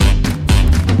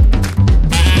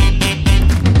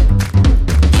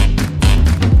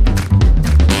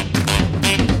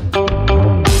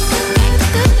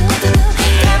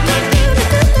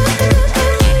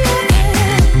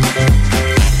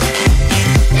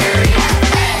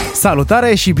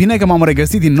Salutare și bine că m-am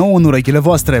regăsit din nou în urechile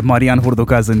voastre. Marian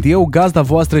Hurduca sunt eu, gazda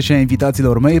voastră și a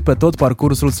invitaților mei pe tot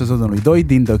parcursul sezonului 2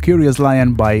 din The Curious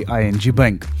Lion by ING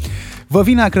Bank. Vă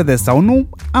vine a crede sau nu,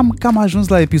 am cam ajuns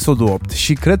la episodul 8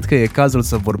 și cred că e cazul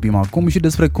să vorbim acum și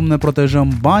despre cum ne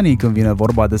protejăm banii când vine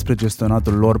vorba despre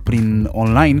gestionatul lor prin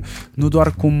online, nu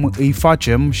doar cum îi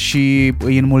facem și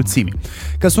îi înmulțim.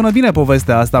 Că sună bine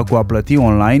povestea asta cu a plăti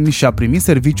online și a primi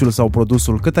serviciul sau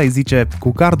produsul cât ai zice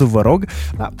cu cardul, vă rog,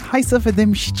 dar hai să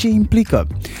vedem și ce implică.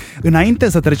 Înainte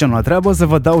să trecem la treabă, să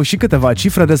vă dau și câteva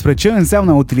cifre despre ce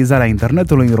înseamnă utilizarea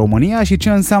internetului în România și ce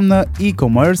înseamnă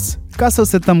e-commerce, ca să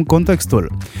setăm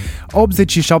contextul.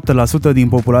 87% din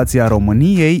populația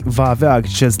României va avea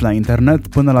acces la internet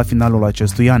până la finalul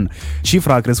acestui an.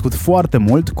 Cifra a crescut foarte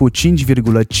mult, cu 5,55%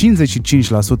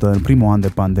 în primul an de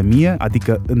pandemie,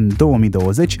 adică în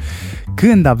 2020,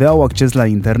 când aveau acces la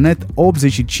internet 85%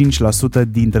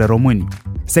 dintre români.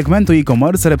 Segmentul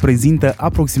e-commerce reprezintă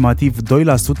aproximativ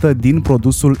 2% din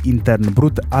produsul intern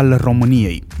brut al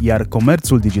României, iar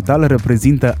comerțul digital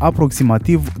reprezintă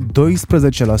aproximativ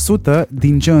 12%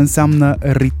 din ce înseamnă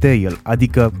retail,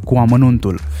 adică cu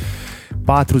amănuntul.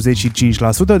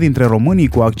 45% dintre românii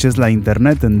cu acces la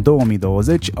internet în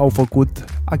 2020 au făcut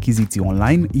achiziții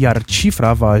online, iar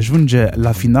cifra va ajunge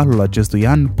la finalul acestui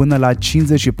an până la 54%.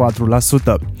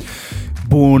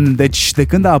 Bun, deci de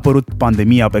când a apărut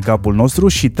pandemia pe capul nostru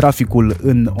și traficul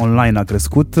în online a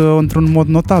crescut într-un mod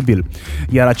notabil.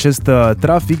 Iar acest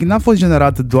trafic n-a fost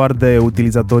generat doar de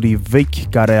utilizatorii vechi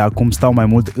care acum stau mai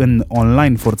mult în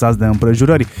online forțați de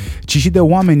împrejurări, ci și de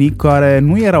oamenii care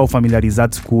nu erau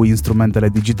familiarizați cu instrumentele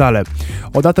digitale.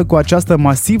 Odată cu această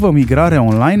masivă migrare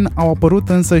online au apărut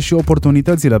însă și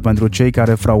oportunitățile pentru cei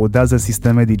care fraudează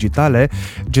sisteme digitale,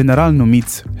 general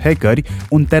numiți hackeri,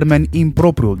 un termen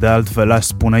impropriu de altfel,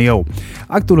 spune eu.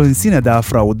 Actul în sine de a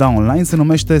frauda online se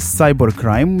numește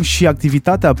cybercrime și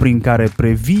activitatea prin care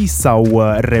previi sau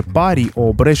repari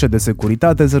o breșă de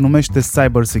securitate se numește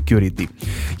cybersecurity.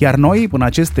 Iar noi, în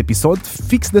acest episod,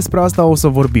 fix despre asta o să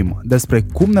vorbim, despre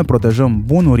cum ne protejăm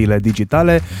bunurile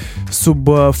digitale sub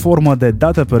formă de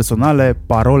date personale,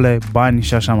 parole, bani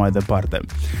și așa mai departe.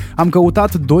 Am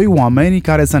căutat doi oameni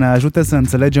care să ne ajute să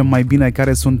înțelegem mai bine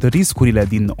care sunt riscurile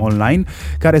din online,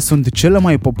 care sunt cele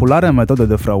mai populare metode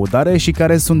de fraudare și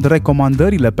care sunt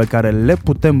recomandările pe care le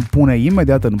putem pune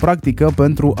imediat în practică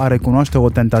pentru a recunoaște o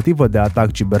tentativă de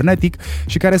atac cibernetic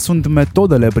și care sunt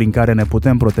metodele prin care ne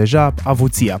putem proteja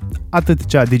avuția, atât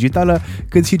cea digitală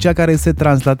cât și cea care se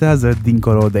translatează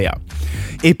dincolo de ea.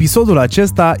 Episodul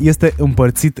acesta este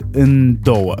împărțit în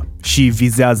două și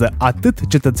vizează atât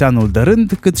cetățeanul de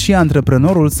rând cât și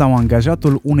antreprenorul sau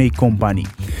angajatul unei companii.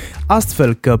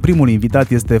 Astfel că primul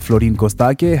invitat este Florin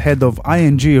Costache, Head of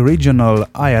ING Regional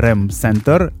IRM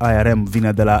Center, IRM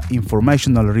vine de la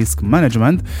Informational Risk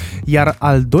Management, iar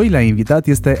al doilea invitat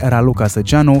este Raluca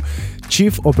Săceanu,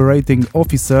 Chief Operating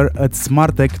Officer at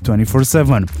Smartech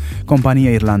 24/7,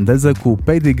 companie irlandeză cu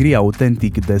pedigree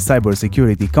autentic de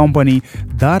cybersecurity company,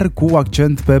 dar cu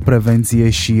accent pe prevenție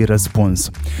și răspuns.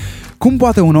 Cum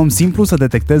poate un om simplu să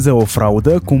detecteze o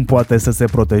fraudă, cum poate să se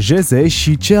protejeze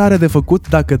și ce are de făcut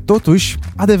dacă totuși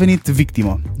a devenit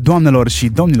victimă? Doamnelor și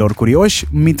domnilor curioși,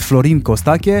 meet Florin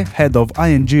Costache, Head of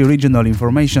ING Regional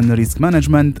Information Risk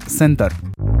Management Center.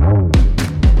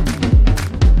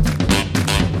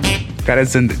 Care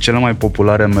sunt cele mai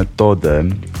populare metode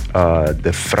de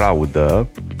fraudă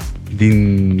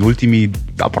din ultimii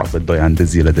aproape 2 ani de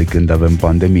zile de când avem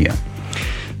pandemie?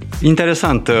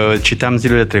 Interesant, citeam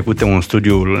zilele trecute un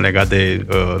studiu legat de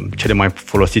cele mai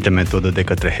folosite metode de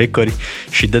către hackeri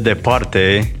și de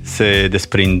departe se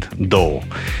desprind două.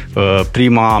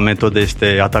 Prima metodă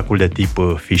este atacul de tip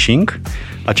phishing,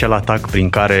 acel atac prin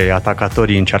care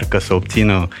atacatorii încearcă să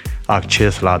obțină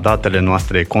acces la datele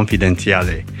noastre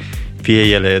confidențiale, fie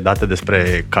ele date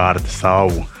despre card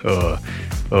sau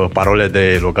parole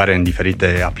de logare în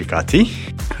diferite aplicații.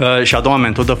 Și a doua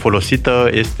metodă folosită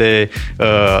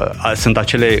sunt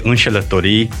acele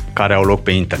înșelătorii care au loc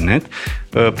pe internet,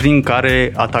 prin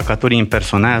care atacatorii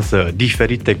impersonează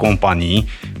diferite companii,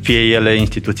 fie ele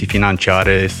instituții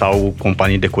financiare sau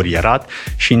companii de curierat,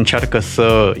 și încearcă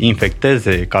să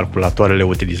infecteze calculatoarele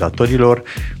utilizatorilor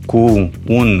cu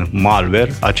un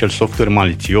malware, acel software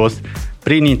malițios,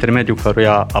 prin intermediul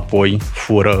căruia apoi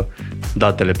fură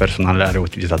datele personale ale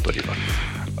utilizatorilor.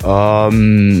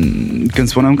 Când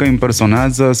spunem că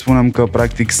impersonează, spunem că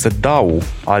practic se dau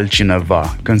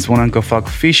altcineva. Când spunem că fac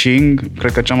phishing,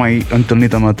 cred că cea mai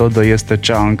întâlnită metodă este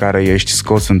cea în care ești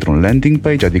scos într-un landing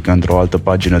page, adică într-o altă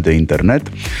pagină de internet,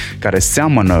 care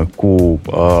seamănă cu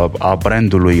a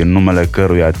brandului în numele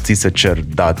căruia ți se cer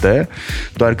date,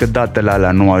 doar că datele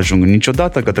alea nu ajung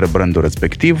niciodată către brandul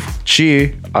respectiv, ci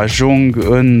ajung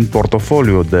în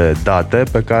portofoliu de date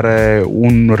pe care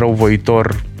un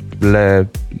răuvoitor le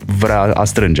vrea a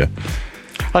strânge.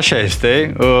 Așa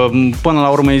este. Până la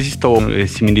urmă există o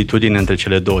similitudine între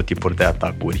cele două tipuri de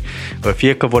atacuri.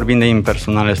 Fie că vorbim de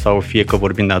impersonale sau fie că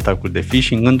vorbim de atacuri de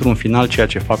phishing, într-un final ceea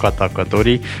ce fac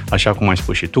atacatorii, așa cum ai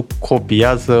spus și tu,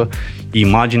 copiază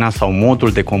imaginea sau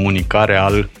modul de comunicare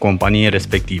al companiei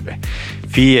respective.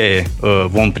 Fie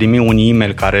vom primi un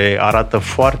e-mail care arată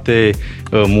foarte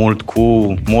mult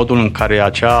cu modul în care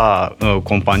acea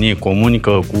companie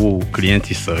comunică cu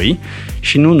clienții săi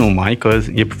și nu numai, că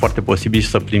e foarte posibil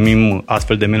să primim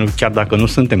astfel de mail-uri chiar dacă nu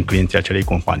suntem clienții acelei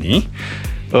companii,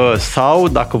 sau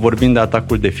dacă vorbim de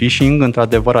atacul de phishing,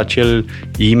 într-adevăr acel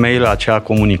e-mail, acea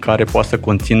comunicare poate să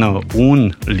conțină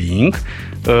un link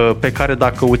pe care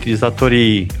dacă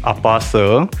utilizatorii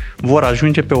apasă, vor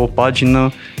ajunge pe o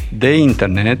pagină de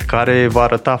internet care va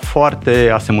arăta foarte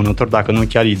asemănător, dacă nu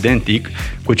chiar identic,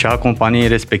 cu cea a companiei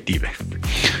respective.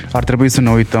 Ar trebui să ne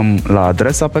uităm la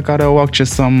adresa pe care o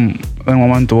accesăm. În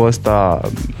momentul ăsta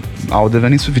au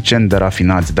devenit suficient de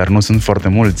rafinați, dar nu sunt foarte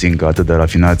mulți încă atât de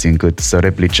rafinați încât să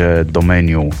replice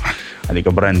domeniul, adică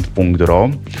brand.ro.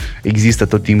 Există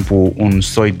tot timpul un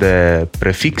soi de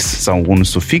prefix sau un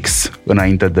sufix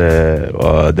înainte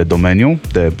de domeniu,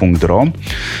 de .ro.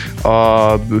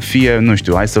 Fie, nu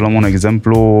știu, hai să luăm un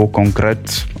exemplu concret,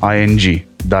 ING.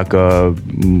 Dacă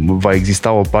va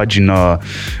exista o pagină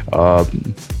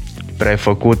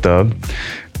prefăcută,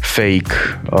 fake,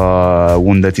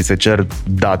 unde ți se cer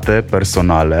date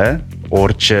personale,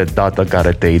 orice dată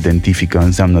care te identifică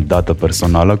înseamnă dată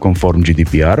personală conform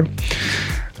GDPR,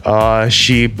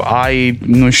 și ai,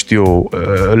 nu știu,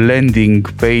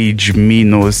 landing page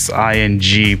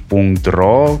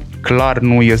 -ing.ro, clar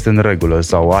nu este în regulă,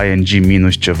 sau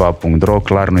ing-ceva.ro,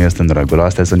 clar nu este în regulă.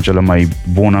 Astea sunt cele mai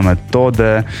bune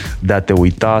metode de a te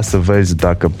uita să vezi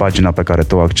dacă pagina pe care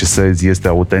tu o accesezi este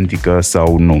autentică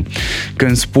sau nu.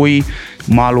 Când spui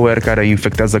malware care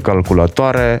infectează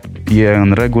calculatoare, e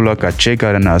în regulă ca cei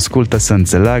care ne ascultă să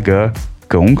înțeleagă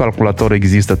că un calculator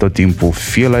există tot timpul,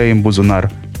 fie la ei în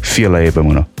buzunar, fie la ei pe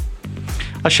mână.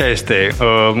 Așa este.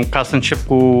 Ca să încep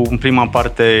cu prima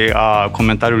parte a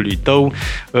comentariului tău,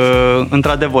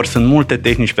 într-adevăr sunt multe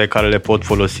tehnici pe care le pot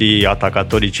folosi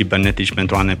atacatorii cibernetici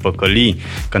pentru a ne păcăli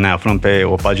că ne aflăm pe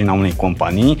o pagină a unei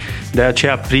companii. De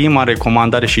aceea prima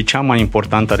recomandare și cea mai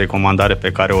importantă recomandare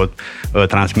pe care o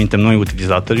transmitem noi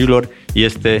utilizatorilor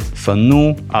este să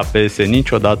nu apese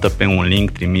niciodată pe un link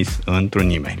trimis într-un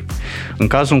e-mail. În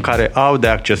cazul în care au de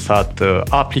accesat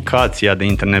aplicația de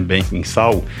internet banking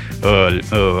sau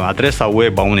adresa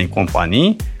web a unei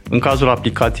companii, în cazul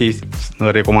aplicației,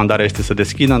 recomandarea este să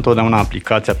deschidă întotdeauna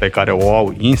aplicația pe care o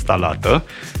au instalată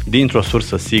dintr-o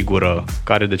sursă sigură,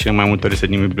 care de cele mai multe ori este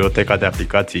din biblioteca de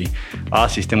aplicații a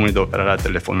sistemului de operare a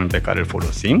telefonului pe care îl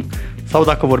folosim, sau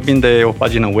dacă vorbim de o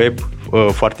pagină web,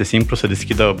 foarte simplu, să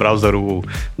deschidă browserul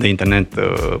de internet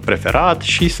preferat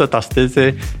și să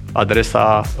tasteze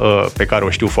adresa pe care o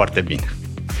știu foarte bine.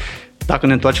 Dacă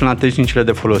ne întoarcem la tehnicile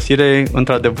de folosire,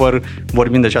 într-adevăr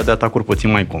vorbim deja de atacuri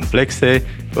puțin mai complexe.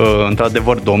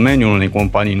 Într-adevăr, domeniul unei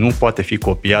companii nu poate fi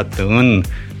copiat în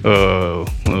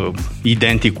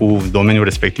identic cu domeniul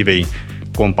respectivei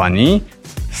companii.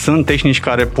 Sunt tehnici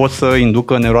care pot să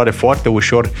inducă în eroare foarte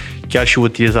ușor chiar și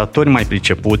utilizatori mai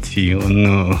pricepuți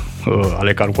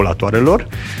ale calculatoarelor,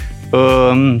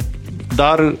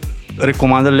 dar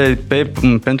recomandările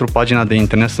pentru pagina de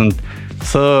internet sunt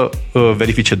să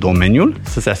verifice domeniul,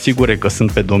 să se asigure că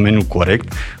sunt pe domeniul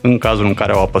corect în cazul în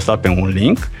care au apăsat pe un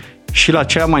link și la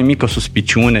cea mai mică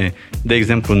suspiciune, de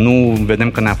exemplu, nu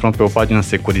vedem că ne aflăm pe o pagină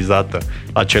securizată,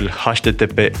 acel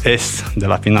HTTPS de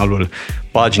la finalul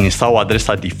paginii sau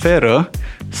adresa diferă,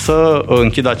 să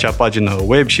închidă acea pagină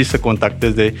web și să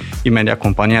contacteze imediat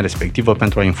compania respectivă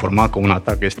pentru a informa că un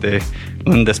atac este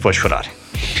în desfășurare.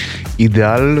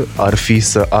 Ideal ar fi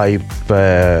să ai pe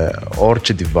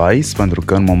orice device, pentru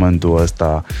că în momentul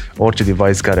ăsta orice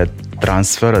device care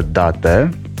transferă date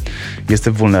este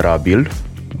vulnerabil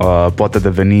poate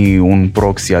deveni un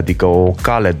proxy, adică o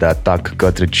cale de atac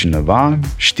către cineva.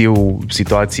 Știu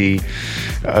situații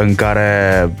în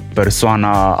care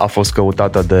persoana a fost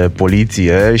căutată de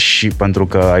poliție și pentru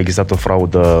că a existat o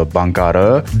fraudă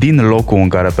bancară din locul în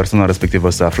care persoana respectivă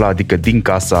se afla, adică din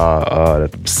casa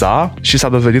sa, și s-a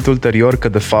dovedit ulterior că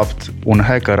de fapt un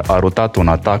hacker a rutat un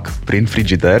atac prin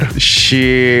frigider și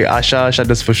așa și-a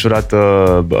desfășurat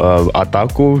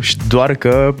atacul, doar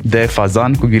că de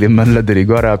fazan, cu ghilimelele de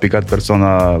rigoare, a picat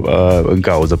persoana în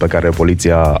cauză pe care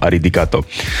poliția a ridicat-o.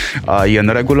 E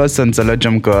în regulă să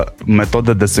înțelegem că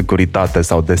metode de securitate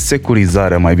sau de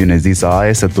securizare, mai bine zis, a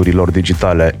asset-urilor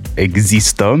digitale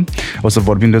există. O să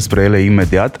vorbim despre ele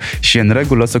imediat și e în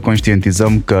regulă să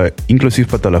conștientizăm că inclusiv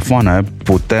pe telefoane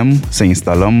putem să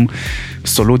instalăm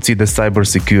soluții de cyber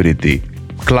security.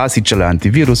 Clasicele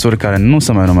antivirusuri, care nu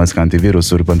se mai numesc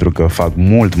antivirusuri pentru că fac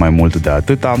mult mai mult de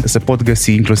atâta, se pot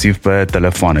găsi inclusiv pe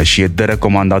telefoane și e de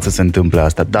recomandat să se întâmple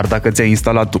asta. Dar dacă ți-ai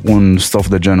instalat un soft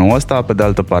de genul ăsta, pe de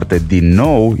altă parte, din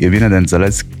nou, e bine de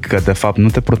înțeles că de fapt nu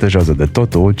te protejează de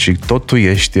totul, ci tot tu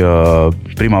ești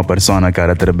prima persoană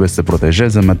care trebuie să se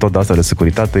protejeze. Metoda asta de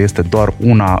securitate este doar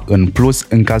una în plus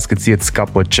în caz că ție îți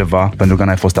scapă ceva pentru că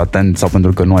n-ai fost atent sau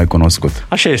pentru că nu ai cunoscut.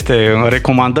 Așa este.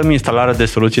 Recomandăm instalarea de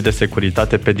soluții de securitate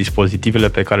pe dispozitivele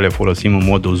pe care le folosim în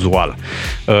mod uzual.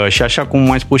 Și așa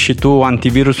cum ai spus și tu,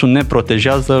 antivirusul ne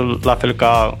protejează, la fel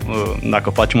ca dacă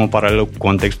facem o paralelă cu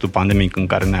contextul pandemic în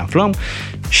care ne aflăm,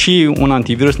 și un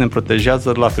antivirus ne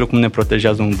protejează la fel cum ne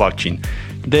protejează un vaccin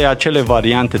de acele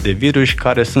variante de virus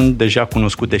care sunt deja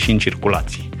cunoscute și în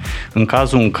circulație. În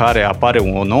cazul în care apare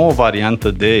o nouă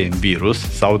variantă de virus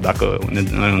sau dacă ne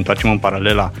întoarcem în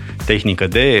paralela tehnică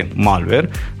de malware,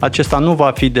 acesta nu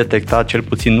va fi detectat, cel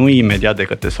puțin nu imediat, de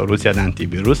către soluția de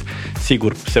antivirus.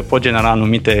 Sigur, se pot genera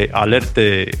anumite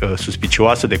alerte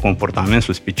suspicioase, de comportament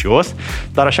suspicios,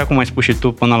 dar așa cum ai spus și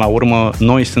tu, până la urmă,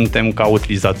 noi suntem ca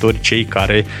utilizatori cei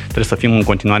care trebuie să fim în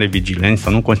continuare vigilenți, să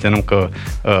nu considerăm că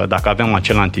dacă avem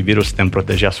acel antivirus suntem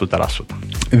protejați 100%.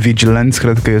 Vigilenți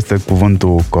cred că este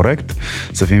cuvântul corect,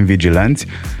 să fim vigilenți.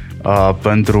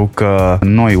 Pentru că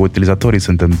noi, utilizatorii,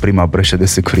 suntem prima breșă de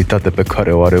securitate pe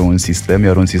care o are un sistem,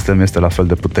 iar un sistem este la fel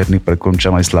de puternic precum cea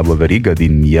mai slabă verigă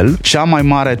din el. Cea mai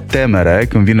mare temere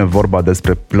când vine vorba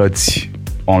despre plăți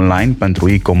online pentru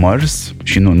e-commerce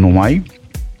și nu numai,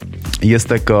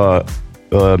 este că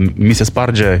mi se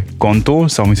sparge contul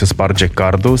sau mi se sparge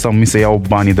cardul sau mi se iau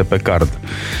banii de pe card.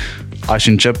 Aș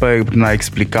începe prin a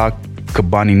explica că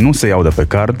banii nu se iau de pe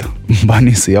card,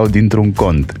 banii se iau dintr-un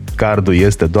cont. Cardul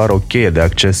este doar o cheie de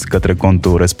acces către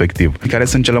contul respectiv. Care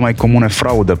sunt cele mai comune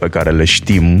fraude pe care le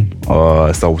știm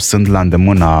sau sunt la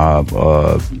îndemâna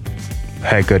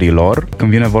hackerilor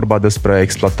când vine vorba despre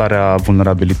exploatarea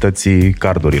vulnerabilității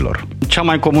cardurilor? Cea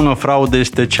mai comună fraudă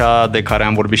este cea de care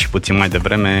am vorbit și puțin mai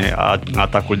devreme,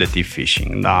 atacul de tip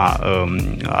phishing. Da?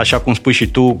 Așa cum spui și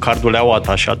tu, cardurile au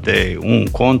atașate un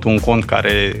cont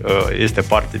care este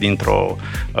parte dintr-o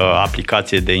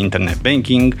aplicație de internet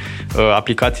banking.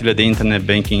 Aplicațiile de internet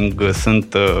banking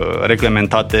sunt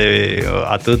reglementate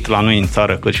atât la noi în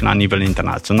țară cât și la nivel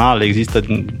internațional. Există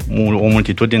o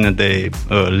multitudine de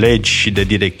legi și de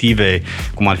directive,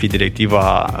 cum ar fi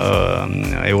directiva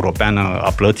europeană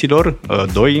a plăților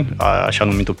 2, așa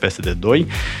numitul PSD2,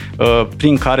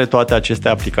 prin care toate aceste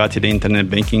aplicații de internet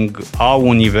banking au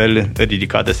un nivel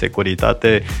ridicat de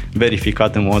securitate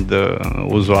verificat în mod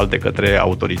uzual de către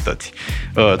autorități.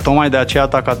 Tocmai de aceea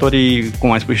atacatorii,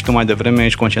 cum ai spus și tu mai devreme,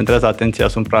 își concentrează atenția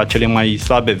asupra cele mai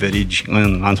slabe verigi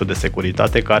în lanțul de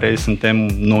securitate, care suntem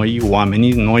noi,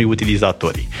 oamenii, noi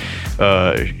utilizatorii.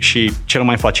 Și cel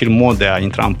mai facil mod de a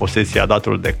intra în posesia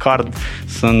datelor de card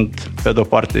sunt, pe de-o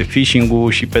parte,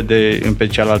 phishing-ul și pe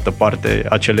cealaltă parte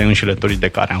acele înșelătorii de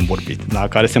care am vorbit, da?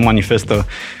 Care se manifestă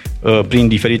prin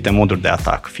diferite moduri de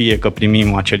atac. Fie că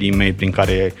primim acel e-mail prin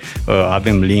care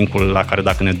avem linkul la care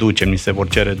dacă ne ducem ni se vor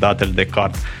cere datele de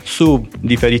card sub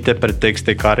diferite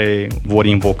pretexte care vor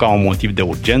invoca un motiv de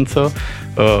urgență.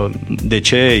 De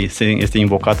ce este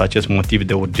invocat acest motiv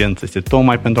de urgență? Este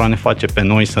tocmai pentru a ne face pe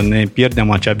noi să ne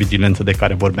pierdem acea vigilență de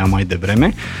care vorbeam mai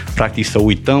devreme, practic să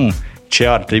uităm ce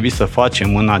ar trebui să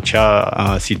facem în acea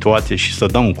situație și să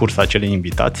dăm curs acelei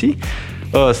invitații.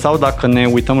 Sau dacă ne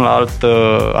uităm la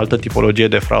altă tipologie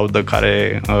de fraudă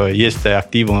care este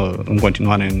activă în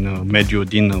continuare în mediul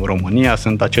din România,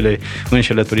 sunt acele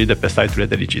înșelătorii de pe site-urile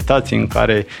de licitații în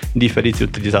care diferiți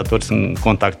utilizatori sunt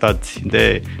contactați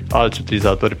de alți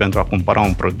utilizatori pentru a cumpăra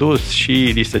un produs și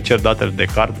li se cer datele de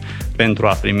card pentru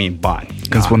a primi bani.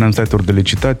 Când spunem site-uri de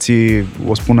licitații,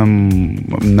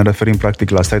 ne referim practic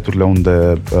la site-urile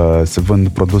unde se vând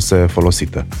produse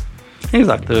folosite.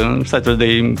 Exact, site-ul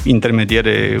de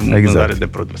intermediere în vânzare de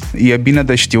produse. E bine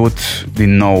de știut,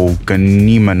 din nou, că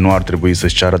nimeni nu ar trebui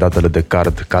să-și ceară datele de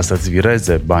card ca să-ți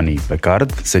vireze banii pe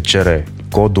card. Se cere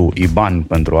codul IBAN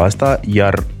pentru asta,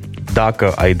 iar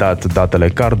dacă ai dat datele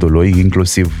cardului,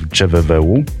 inclusiv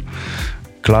CVV-ul,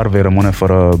 clar vei rămâne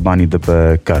fără banii de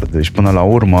pe card. Deci până la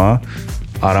urmă,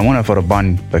 a rămâne fără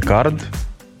bani pe card,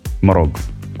 mă rog,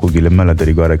 cu ghilimele de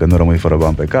rigoare că nu rămâi fără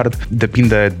bani pe card,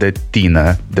 depinde de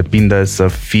tine, depinde să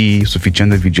fii suficient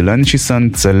de vigilent și să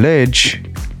înțelegi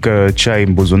că ce ai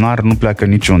în buzunar nu pleacă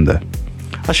niciunde.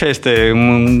 Așa este.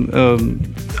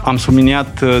 Am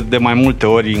subliniat de mai multe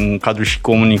ori în cadrul și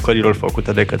comunicărilor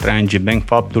făcute de către ING Bank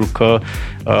faptul că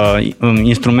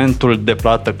instrumentul de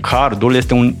plată, cardul,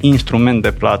 este un instrument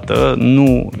de plată,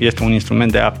 nu este un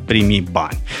instrument de a primi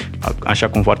bani, așa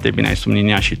cum foarte bine ai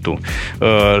subliniat și tu.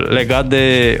 Legat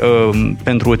de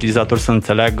pentru utilizator să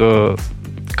înțeleagă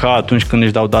că atunci când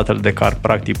își dau datele de card,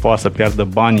 practic poate să piardă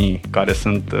banii care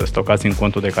sunt stocați în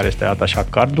contul de care este atașat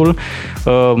cardul.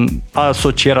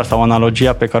 Asocierea sau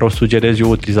analogia pe care o sugerez eu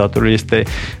utilizatorului este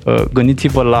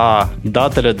gândiți-vă la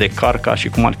datele de card ca și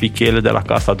cum ar fi cheile de la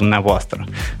casa dumneavoastră.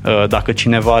 Dacă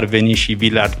cineva ar veni și vi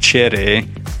le-ar cere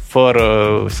fără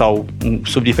sau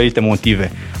sub diferite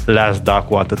motive, le-ați da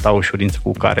cu atâta ușurință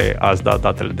cu care ați dat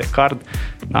datele de card?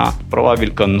 Da,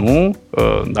 probabil că nu,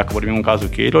 dacă vorbim în cazul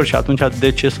cheilor, și atunci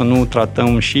de ce să nu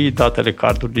tratăm și datele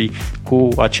cardului cu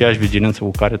aceeași vigilență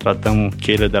cu care tratăm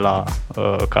cheile de la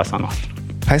casa noastră?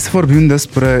 Hai să vorbim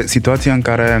despre situația în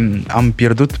care am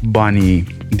pierdut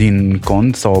banii din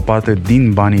cont sau o parte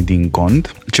din banii din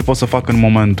cont. Ce pot să fac în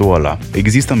momentul ăla?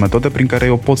 Există metode prin care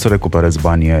eu pot să recuperez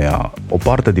banii ăia. O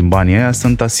parte din banii ăia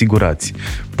sunt asigurați.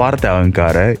 Partea în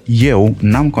care eu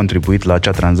n-am contribuit la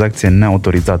acea tranzacție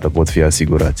neautorizată pot fi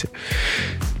asigurați.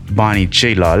 Banii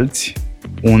ceilalți,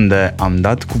 unde am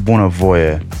dat cu bună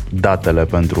voie datele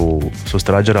pentru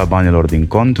sustragerea banilor din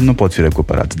cont, nu pot fi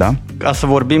recuperați, da? Ca să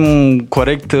vorbim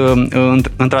corect,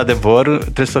 într-adevăr,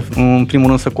 trebuie să, în primul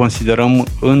rând, să considerăm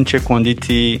în ce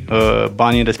condiții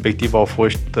banii respectivi au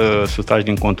fost sustrași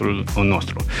din contul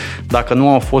nostru. Dacă nu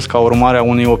au fost ca urmare a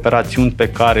unei operațiuni pe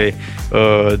care,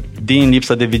 din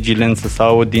lipsă de vigilență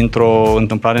sau dintr-o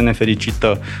întâmplare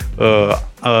nefericită,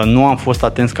 nu am fost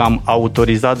atenți că am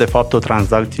autorizat de fapt o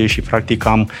tranzacție și practic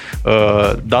am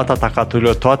dat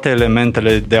atacatorilor toate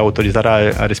elementele de autorizare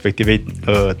a respectivei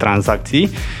tranzacții,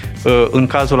 în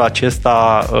cazul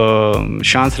acesta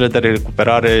șansele de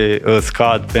recuperare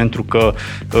scad pentru că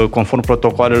conform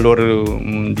protocolelor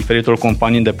diferitelor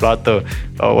companii de plată,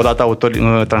 odată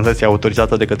tranzacția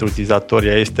autorizată de către utilizator,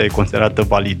 ea este considerată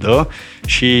validă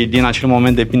și din acel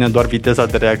moment depinde doar viteza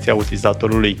de reacție a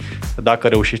utilizatorului, dacă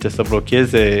reușește să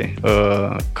blocheze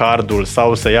cardul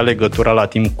sau să ia legătura la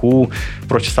timp cu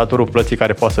procesatorul plății,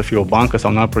 care poate să fie o bancă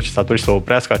sau un alt procesator, și să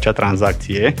oprească acea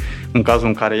tranzacție. În cazul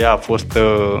în care ea a fost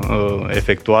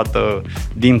efectuată,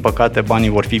 din păcate banii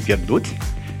vor fi pierduți.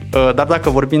 Dar dacă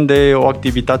vorbim de o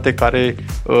activitate care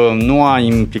nu a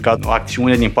implicat o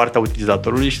acțiune din partea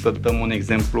utilizatorului, și să dăm un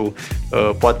exemplu,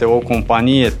 poate o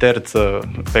companie terță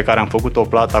pe care am făcut o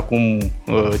plată acum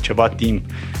ceva timp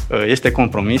este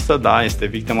compromisă, da, este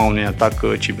victima unui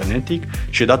atac cibernetic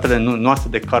și datele noastre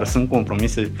de card sunt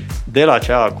compromise de la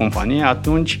acea companie,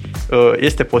 atunci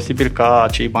este posibil ca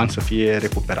acei bani să fie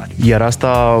recuperați. Iar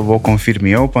asta o confirm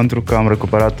eu, pentru că am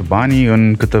recuperat banii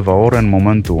în câteva ore, în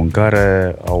momentul în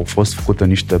care au fost făcute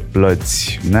niște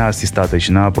plăți neasistate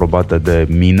și neaprobate de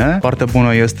mine. Partea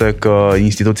bună este că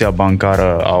instituția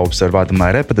bancară a observat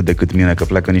mai repede decât mine că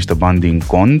pleacă niște bani din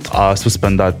cont, a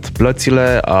suspendat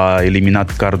plățile, a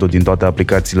eliminat cardul din toate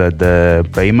aplicațiile de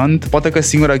payment. Poate că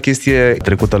singura chestie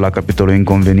trecută la capitolul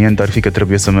inconvenient ar fi că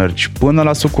trebuie să mergi până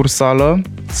la sucursală,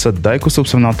 să dai cu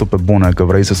subsemnatul pe bună că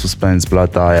vrei să suspenzi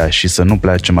plata aia și să nu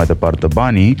plece mai departe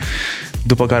banii,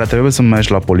 după care trebuie să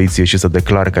mergi la poliție și să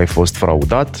declari că ai fost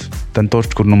fraudat, te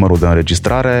întorci cu numărul de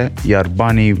înregistrare, iar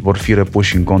banii vor fi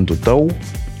repuși în contul tău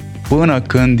până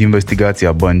când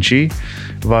investigația băncii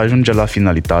va ajunge la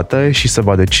finalitate și se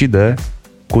va decide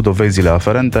cu dovezile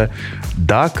aferente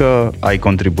dacă ai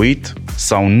contribuit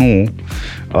sau nu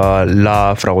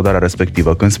la fraudarea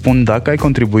respectivă. Când spun dacă ai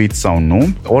contribuit sau nu,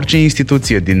 orice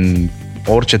instituție din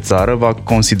orice țară va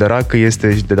considera că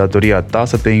este de datoria ta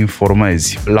să te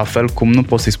informezi. La fel cum nu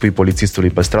poți să-i spui polițistului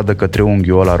pe stradă că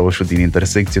triunghiul ăla roșu din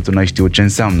intersecție tu n-ai știut ce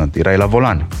înseamnă, erai la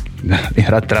volan.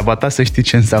 Era treaba ta să știi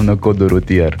ce înseamnă codul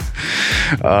rutier.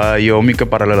 E o mică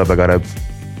paralelă pe care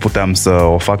puteam să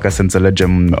o fac ca să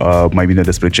înțelegem mai bine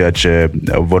despre ceea ce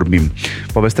vorbim.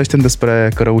 Povestește-mi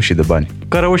despre cărăușii de bani.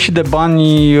 Cărăușii de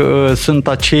bani sunt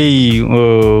acei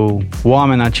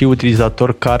oameni, acei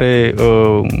utilizatori care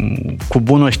cu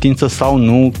bună știință sau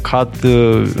nu, cad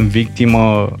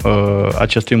victimă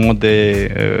acestui mod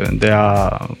de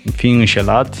a fi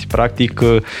înșelați. Practic,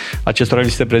 acestora li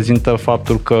se prezintă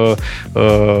faptul că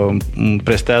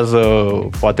prestează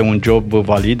poate un job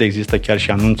valid, există chiar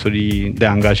și anunțuri de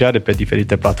angajare pe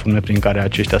diferite platforme prin care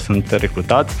aceștia sunt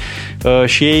recrutați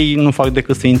și ei nu fac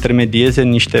decât să intermedieze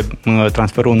niște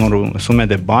transferul unor sume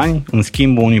de bani în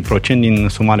schimbul unui procent din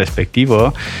suma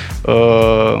respectivă.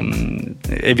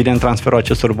 Evident, transferul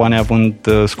acestor bani având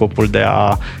scopul de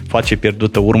a face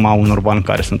pierdută urma unor bani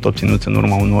care sunt obținuți în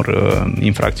urma unor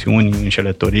infracțiuni,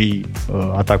 înșelătorii,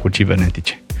 atacuri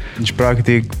cibernetice. Deci,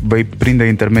 practic, vei prinde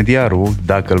intermediarul,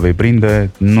 dacă îl vei prinde,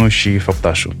 nu și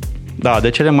făptașul. Da, de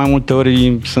cele mai multe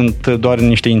ori sunt doar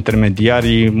niște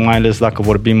intermediari, mai ales dacă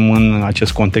vorbim în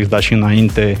acest context, dar și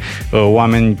înainte,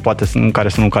 oameni poate care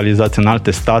sunt localizați în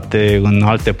alte state, în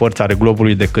alte părți ale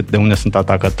globului decât de unde sunt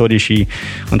atacatorii și,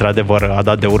 într-adevăr, a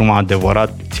dat de urma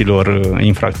adevăraților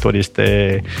infractori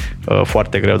este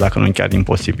foarte greu, dacă nu chiar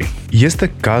imposibil.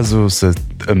 Este cazul să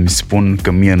îmi spun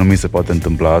că mie nu mi se poate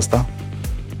întâmpla asta?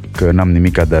 Că n-am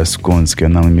nimica de ascuns, că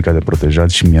n-am nimica de protejat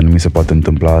și mie nu mi se poate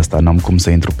întâmpla asta, n-am cum să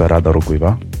intru pe radarul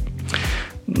cuiva?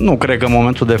 Nu cred că în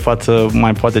momentul de față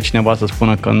mai poate cineva să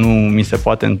spună că nu mi se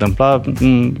poate întâmpla.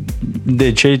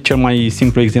 De ce? Cel mai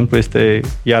simplu exemplu este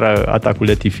iar atacul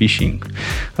de tip phishing.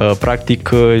 Practic,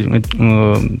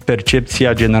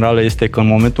 percepția generală este că în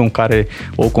momentul în care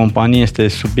o companie este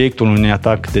subiectul unui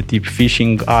atac de tip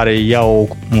phishing, are ea o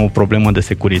problemă de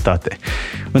securitate.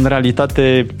 În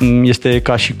realitate este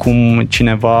ca și cum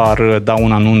cineva ar da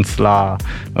un anunț la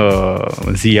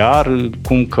ziar,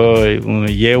 cum că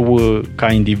eu,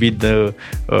 ca individ,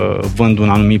 vând un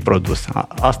anumit produs.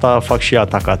 Asta fac și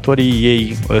atacatorii.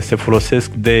 Ei se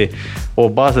folosesc de o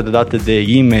bază de date de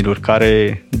e-mail-uri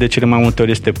care de cele mai multe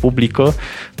ori este publică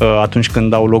atunci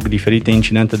când au loc diferite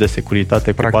incidente de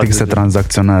securitate. Practic se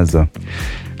tranzacționează.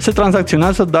 Se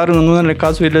tranzacționează, dar în unele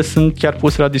cazuri ele sunt chiar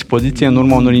puse la dispoziție în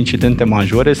urma unor incidente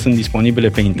majore, sunt disponibile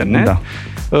pe internet. Da.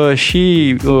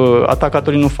 Și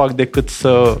atacatorii nu fac decât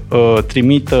să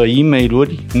trimită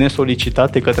e-mail-uri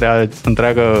nesolicitate către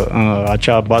întreaga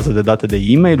acea bază de date de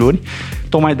e-mail-uri.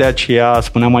 Tocmai de aceea,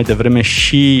 spuneam mai devreme,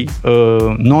 și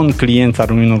non-clienți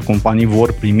al unor companii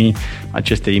vor primi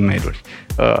aceste e-mail-uri.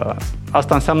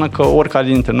 Asta înseamnă că oricare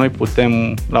dintre noi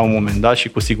putem, la un moment dat, și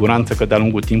cu siguranță că de-a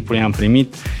lungul timpului am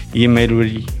primit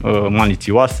e-mail-uri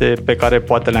malițioase pe care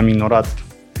poate le-am ignorat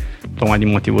tocmai din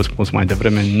motivul spus mai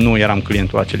devreme, nu eram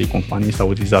clientul acelei companii sau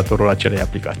utilizatorul acelei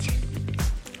aplicații.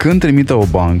 Când trimite o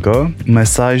bancă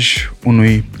mesaj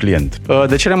unui client?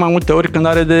 De cele mai multe ori când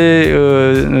are de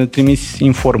trimis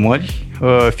informări,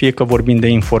 fie că vorbim de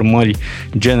informări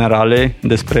generale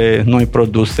despre noi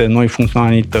produse, noi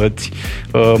funcționalități,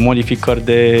 modificări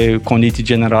de condiții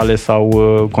generale sau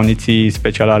condiții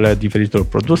speciale ale diferitor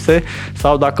produse,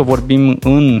 sau dacă vorbim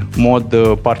în mod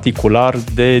particular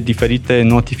de diferite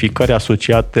notificări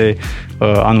asociate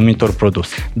anumitor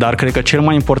produse. Dar cred că cel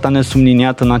mai important de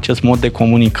subliniat în acest mod de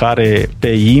comunicare pe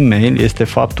e-mail este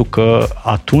faptul că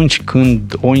atunci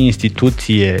când o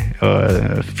instituție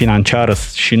financiară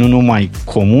și nu numai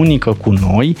comunică cu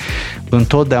noi,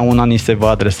 întotdeauna ni se va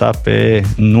adresa pe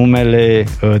numele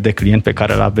de client pe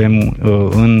care îl avem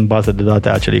în bază de date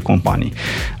a acelei companii.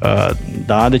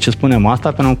 Da, de ce spunem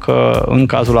asta? Pentru că în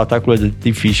cazul atacului de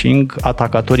tip phishing,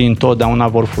 atacatorii întotdeauna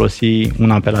vor folosi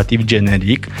un apelativ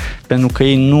generic, pentru că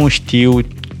ei nu știu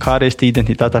care este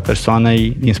identitatea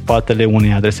persoanei din spatele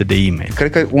unei adrese de e-mail. Cred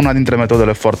că una dintre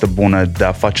metodele foarte bune de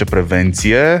a face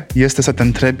prevenție este să te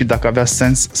întrebi dacă avea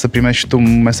sens să primești tu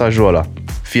mesajul ăla.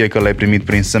 Fie că l-ai primit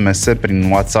prin SMS, prin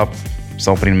WhatsApp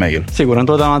sau prin mail. Sigur,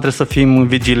 întotdeauna trebuie să fim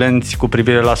vigilenți cu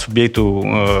privire la subiectul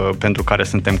pentru care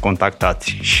suntem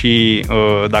contactați și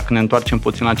dacă ne întoarcem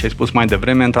puțin la ce ai spus mai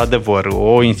devreme, într-adevăr,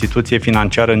 o instituție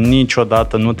financiară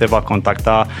niciodată nu te va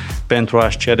contacta pentru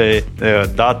a-și cere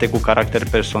date cu caracter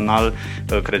personal,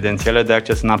 credențiale de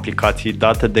acces în aplicații,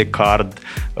 date de card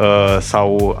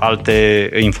sau alte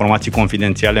informații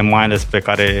confidențiale, mai ales pe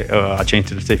care acea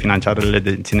instituție financiară le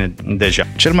deține deja.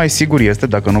 Cel mai sigur este,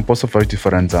 dacă nu poți să faci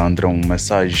diferența între un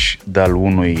mesaj de-al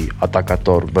unui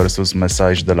atacator versus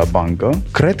mesaj de la bancă,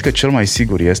 cred că cel mai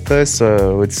sigur este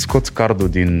să îți scoți cardul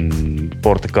din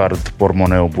portcard,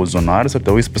 portmoneu, buzunar, să te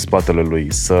uiți pe spatele lui,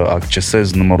 să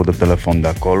accesezi numărul de telefon de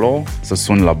acolo, să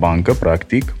suni la bancă,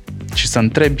 practic, și să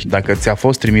întrebi dacă ți-a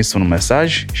fost trimis un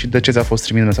mesaj și de ce ți-a fost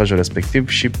trimis mesajul respectiv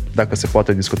și dacă se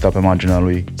poate discuta pe marginea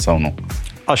lui sau nu.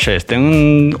 Așa este.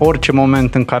 În orice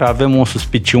moment în care avem o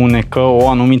suspiciune că o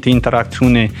anumită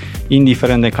interacțiune,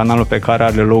 indiferent de canalul pe care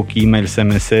are loc, e-mail,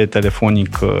 SMS,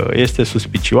 telefonic, este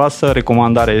suspicioasă,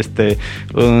 recomandarea este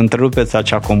întrerupeți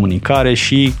acea comunicare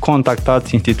și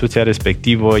contactați instituția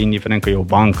respectivă, indiferent că e o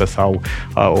bancă sau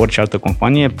orice altă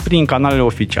companie, prin canalele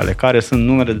oficiale, care sunt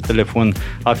numere de telefon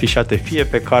afișate fie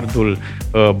pe cardul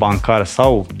bancar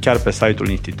sau chiar pe site-ul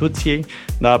instituției,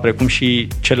 da, precum și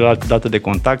celelalte date de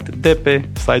contact de pe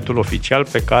site-ul oficial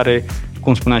pe care,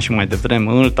 cum spuneam și mai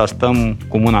devreme, îl tastăm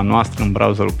cu mâna noastră în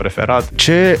browserul preferat.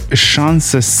 Ce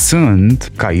șanse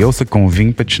sunt ca eu să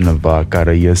conving pe cineva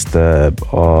care este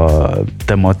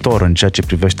temător în ceea ce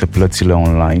privește plățile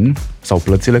online sau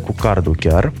plățile cu cardul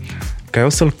chiar, ca eu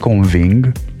să-l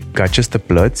conving că aceste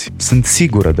plăți sunt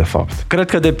sigure de fapt? Cred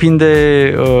că depinde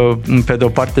pe de o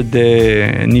parte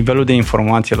de nivelul de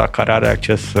informație la care are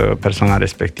acces persoana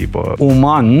respectivă.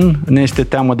 Uman ne este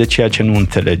teamă de ceea ce nu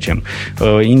înțelegem,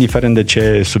 indiferent de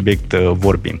ce subiect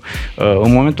vorbim.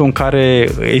 În momentul în care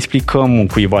explicăm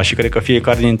cuiva, și cred că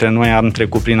fiecare dintre noi am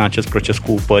trecut prin acest proces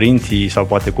cu părinții sau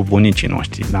poate cu bunicii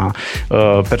noștri, da?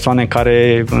 Persoane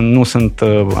care nu sunt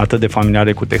atât de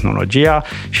familiare cu tehnologia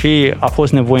și a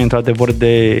fost nevoie într-adevăr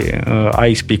de a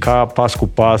explica pas cu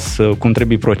pas cum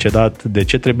trebuie procedat, de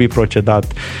ce trebuie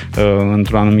procedat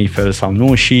într-un anumit fel sau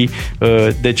nu și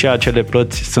de ce acele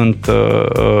plăți sunt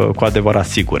cu adevărat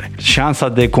sigure. Șansa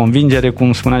de convingere,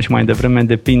 cum spuneam și mai devreme,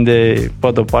 depinde pe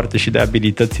de-o parte și de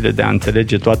abilitățile de a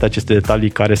înțelege toate aceste detalii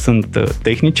care sunt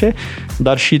tehnice,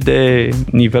 dar și de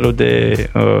nivelul de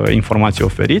informație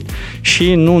oferit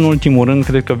și nu în ultimul rând,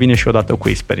 cred că vine și odată cu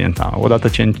experiența. Odată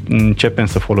ce începem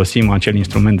să folosim acel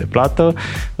instrument de plată,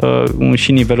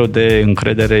 și nivelul de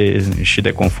încredere și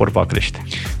de confort va crește.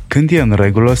 Când e în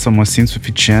regulă să mă simt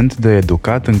suficient de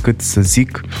educat încât să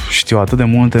zic știu atât de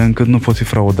multe încât nu pot fi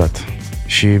fraudat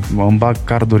și îmi bag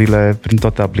cardurile prin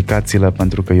toate aplicațiile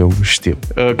pentru că eu știu?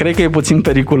 Cred că e puțin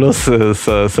periculos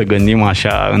să gândim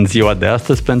așa în ziua de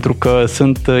astăzi, pentru că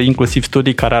sunt inclusiv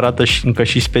studii care arată că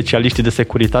și specialiștii de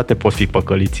securitate pot fi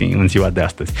păcăliți în ziua de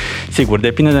astăzi. Sigur,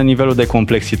 depinde de nivelul de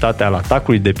complexitate al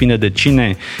atacului, depinde de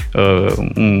cine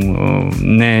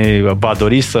ne va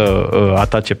dori să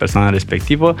atace persoana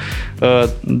respectivă.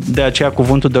 De aceea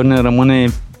cuvântul de ordine rămâne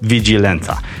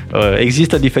vigilența.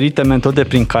 Există diferite metode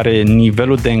prin care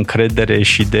nivelul de încredere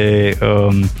și de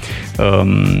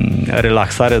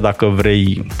relaxare, dacă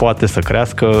vrei, poate să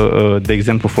crească. De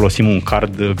exemplu, folosim un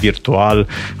card virtual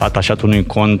atașat unui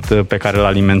cont pe care îl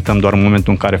alimentăm doar în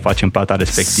momentul în care facem plata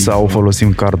respectivă. Sau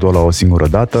folosim cardul ăla o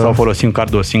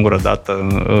singură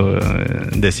dată.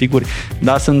 Desigur.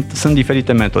 Dar sunt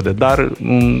diferite metode. Dar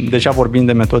deja vorbim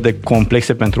de metode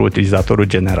complexe pentru utilizatorul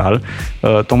general.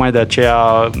 Tocmai de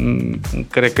aceea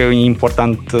cred că e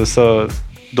important să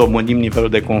dobândim nivelul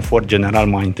de confort general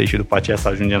mai întâi și după aceea să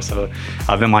ajungem să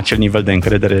avem acel nivel de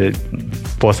încredere,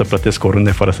 pot să plătesc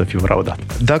oriunde fără să fiu fraudat.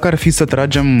 Dacă ar fi să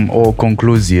tragem o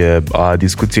concluzie a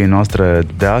discuției noastre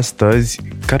de astăzi,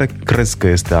 care crezi că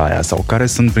este aia? Sau care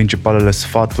sunt principalele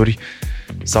sfaturi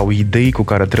sau idei cu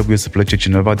care trebuie să plece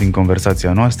cineva din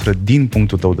conversația noastră din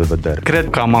punctul tău de vedere? Cred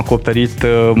că am acoperit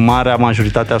marea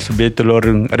majoritate a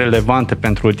subiectelor relevante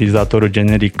pentru utilizatorul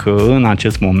generic în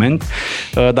acest moment,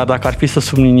 dar dacă ar fi să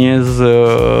subliniez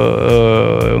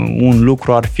un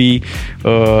lucru, ar fi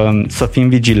să fim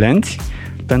vigilenți,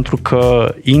 pentru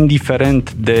că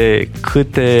indiferent de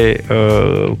câte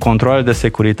controale de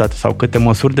securitate sau câte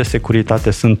măsuri de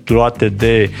securitate sunt luate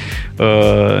de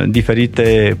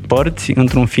diferite părți,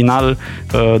 într-un final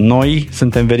noi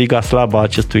suntem veriga slabă a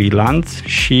acestui lanț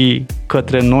și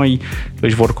către noi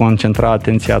își vor concentra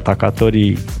atenția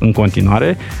atacatorii în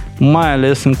continuare, mai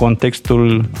ales în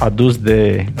contextul adus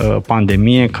de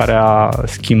pandemie, care a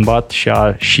schimbat și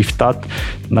a shiftat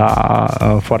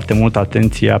foarte mult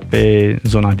atenția pe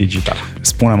zona digitală.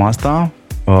 Spunem asta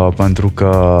pentru că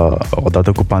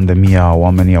odată cu pandemia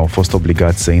oamenii au fost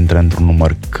obligați să intre într-un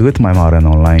număr cât mai mare în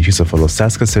online și să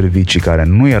folosească servicii care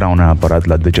nu erau neapărat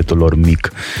la degetul lor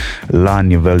mic la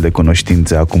nivel de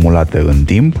cunoștințe acumulate în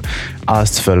timp,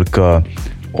 astfel că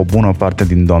o bună parte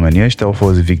din oamenii ăștia au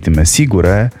fost victime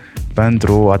sigure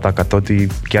pentru atacatorii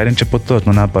chiar începători,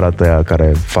 nu neapărat aia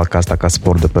care fac asta ca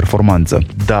sport de performanță.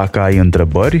 Dacă ai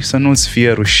întrebări, să nu-ți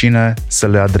fie rușine să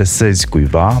le adresezi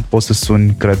cuiva. Poți să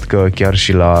suni, cred că chiar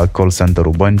și la call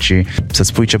center-ul băncii, să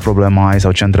spui ce problemă ai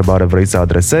sau ce întrebare vrei să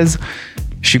adresezi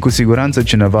și cu siguranță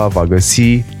cineva va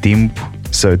găsi timp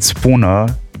să-ți spună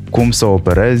cum să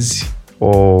operezi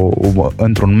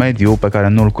într-un mediu pe care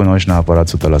nu-l cunoști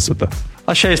neapărat 100%.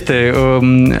 Așa este.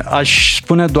 Aș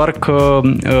spune doar că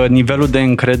nivelul de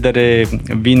încredere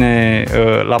vine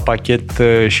la pachet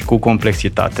și cu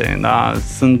complexitate. Da?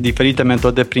 Sunt diferite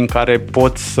metode prin care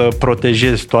poți să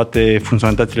protejezi toate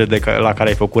funcționalitățile la care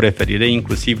ai făcut referire,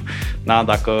 inclusiv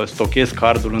dacă stochezi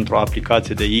cardul într-o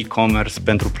aplicație de e-commerce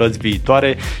pentru plăți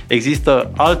viitoare.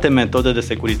 Există alte metode de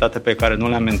securitate pe care nu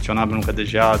le-am menționat, pentru că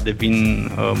deja devin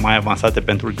mai avansate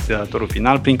pentru utilizatorul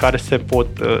final, prin care se pot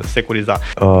securiza.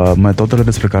 Metodele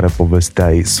despre care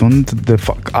povesteai sunt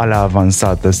alea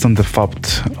avansate, sunt de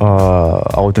fapt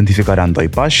autentificarea în 2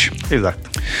 pași. Exact.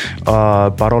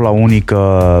 Parola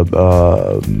unică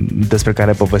despre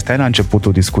care povesteai la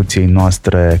începutul discuției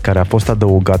noastre, care a fost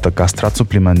adăugată ca strat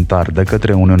suplimentar de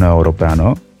către Uniunea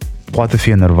Europeană, poate fi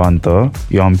enervantă.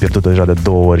 Eu am pierdut deja de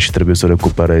 2 ori și trebuie să o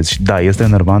recuperez. Și da, este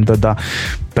enervantă, dar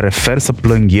prefer să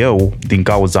plâng eu din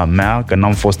cauza mea, că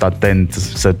n-am fost atent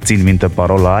să țin minte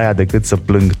parola aia, decât să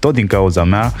plâng tot din cauza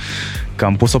mea că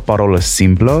am pus o parolă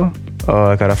simplă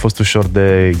care a fost ușor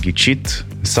de ghicit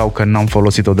sau că n-am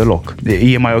folosit-o deloc.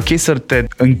 E mai ok să te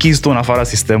închizi tu în afara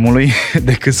sistemului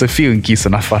decât să fii închis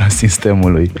în afara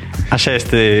sistemului. Așa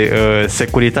este.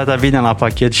 Securitatea vine la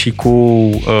pachet și cu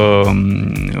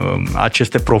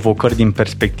aceste provocări din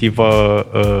perspectivă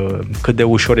cât de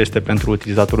ușor este pentru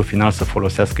utilizatorul final să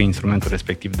folosească instrumentul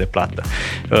respectiv de plată.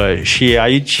 Și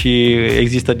aici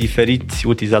există diferiți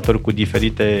utilizatori cu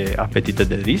diferite apetite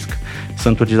de risc.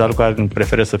 Sunt utilizatori care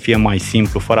preferă să fie mai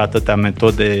simplu, fără atâtea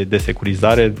metode de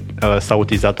securizare, sau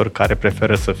utilizatori care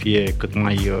preferă să fie cât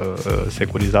mai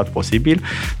securizat posibil.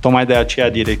 Tocmai de aceea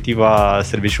directiva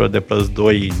serviciilor de plăți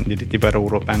 2, directiva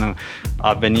europeană,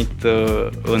 a venit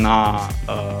în a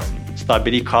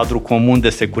stabili cadrul comun de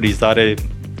securizare,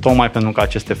 tocmai pentru că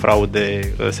aceste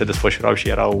fraude se desfășurau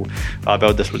și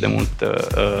aveau destul de mult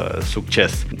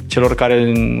succes. Celor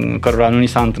cărora nu ni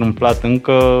s-a întâmplat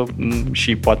încă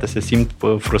și poate se simt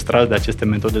frustrați de aceste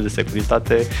metode de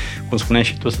securitate, cum spuneai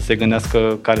și tu, să se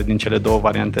gândească care din cele 2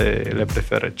 variante le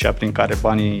preferă, cea prin care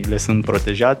banii le sunt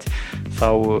protejați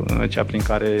sau cea prin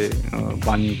care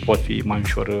banii pot fi mai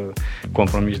ușor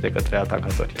compromiși de către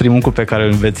atacatori. Primul lucru pe care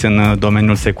îl înveți în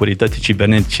domeniul securității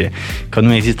cibernetice, că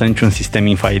nu există niciun sistem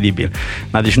infailibil.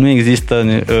 Deci nu există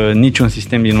niciun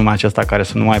sistem din lumea aceasta care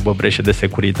să nu aibă breșe de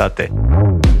securitate.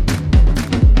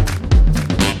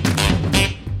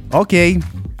 Ok.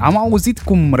 Am auzit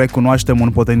cum recunoaștem un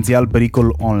potențial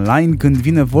pericol online când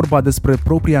vine vorba despre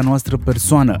propria noastră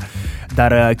persoană.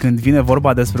 Dar când vine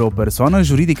vorba despre o persoană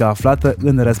juridică aflată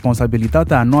în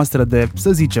responsabilitatea noastră de,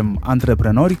 să zicem,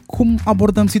 antreprenori, cum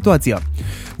abordăm situația?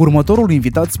 Următorul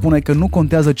invitat spune că nu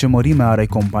contează ce mărime are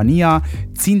compania,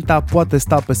 ținta poate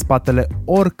sta pe spatele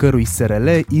oricărui SRL,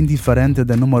 indiferent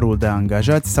de numărul de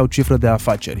angajați sau cifră de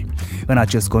afaceri. În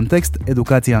acest context,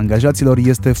 educația angajaților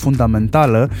este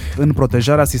fundamentală în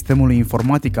protejarea sistemului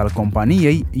informatic al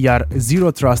companiei, iar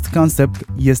Zero Trust Concept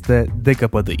este de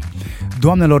căpătâi.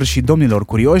 Doamnelor și domnilor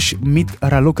curioși, meet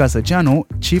Raluca Săceanu,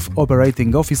 Chief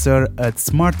Operating Officer at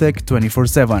Smartech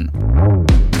 24/7.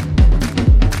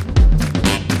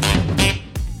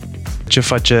 Ce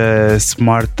face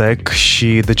Smartech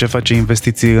și de ce face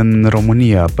investiții în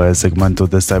România pe segmentul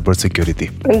de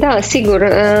cybersecurity? Da, sigur.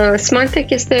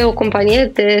 Smartech este o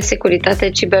companie de securitate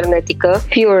cibernetică,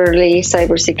 purely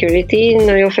cybersecurity.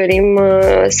 Noi oferim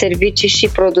servicii și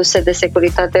produse de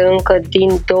securitate încă din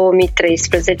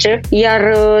 2013, iar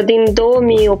din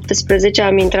 2018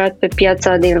 am intrat pe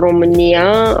piața din România,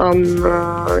 am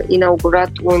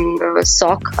inaugurat un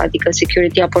SOC, adică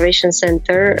Security Operations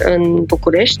Center în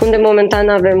București, unde momentan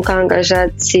avem ca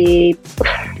angajați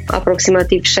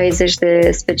aproximativ 60 de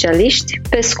specialiști.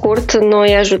 Pe scurt,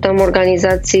 noi ajutăm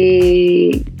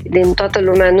organizații din toată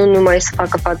lumea nu numai să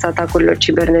facă față atacurilor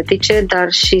cibernetice, dar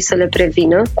și să le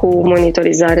prevină cu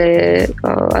monitorizare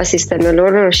a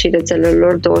sistemelor și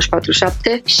rețelelor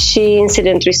 24/7 și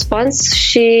incident response.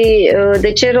 Și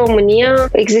de ce România?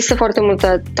 Există foarte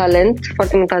mult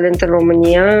talent în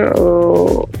România,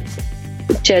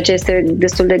 ceea ce este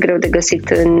destul de greu de găsit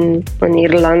în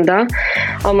Irlanda.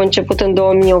 Am început în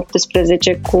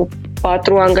 2018 cu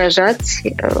 4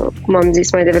 angajați. Cum am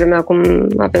zis mai devreme, acum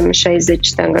avem 60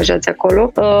 de angajați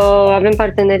acolo. Avem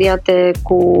parteneriate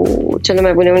cu cele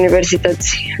mai bune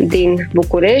universități din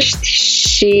București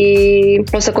și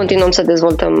o să continuăm să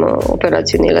dezvoltăm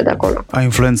operațiunile de acolo. A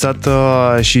influențat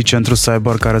și Centrul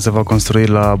Cyber care se va construi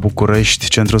la București,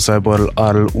 Centrul Cyber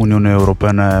al Uniunii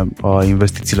Europene,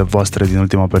 investițiile voastre din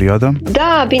ultima perioadă?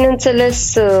 Da,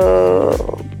 bineînțeles,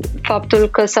 faptul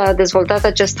că s-a dezvoltat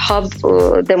acest hub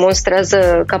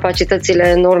demonstrează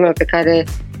capacitățile enorme pe care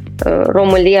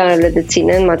România le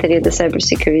deține în materie de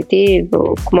cybersecurity.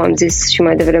 Cum am zis și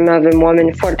mai devreme, avem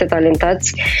oameni foarte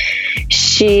talentați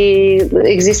și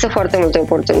există foarte multe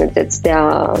oportunități de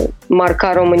a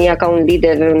marca România ca un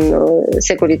lider în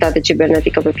securitate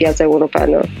cibernetică pe piața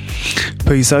europeană.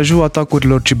 Peisajul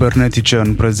atacurilor cibernetice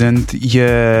în prezent e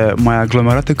mai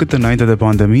aglomerat decât înainte de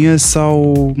pandemie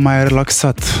sau mai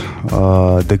relaxat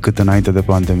decât înainte de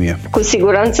pandemie? Cu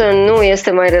siguranță nu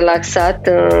este mai relaxat.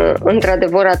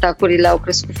 Într-adevăr, atacurile au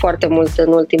crescut foarte mult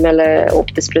în ultimele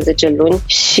 18 luni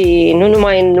și nu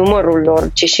numai în numărul lor,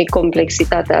 ci și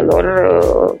complexitatea lor.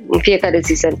 În fiecare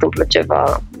zi se întâmplă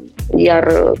ceva,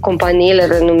 iar companiile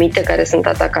renumite care sunt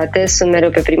atacate sunt mereu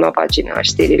pe prima pagină a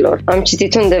știrilor. Am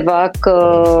citit undeva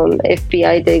că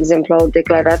FBI, de exemplu, au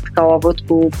declarat că au avut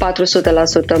cu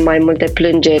 400% mai multe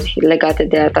plângeri legate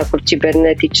de atacuri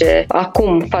cibernetice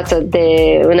acum față de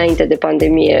înainte de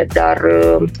pandemie, dar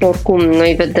oricum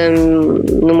noi vedem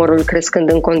numărul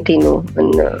crescând în continuu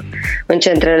în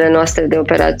centrele noastre de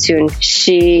operațiuni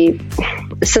și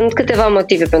sunt câteva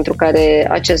motive pentru care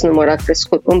acest număr a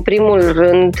crescut. În primul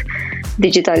rând,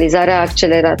 digitalizarea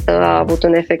accelerată a avut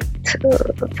un efect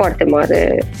foarte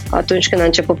mare. Atunci când a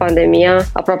început pandemia,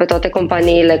 aproape toate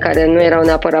companiile care nu erau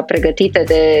neapărat pregătite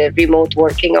de remote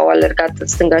working au alergat în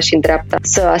stânga și în dreapta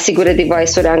să asigure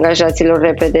device-uri angajaților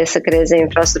repede, să creeze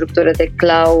infrastructură de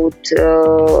cloud,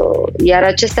 iar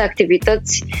aceste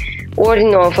activități ori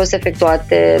nu au fost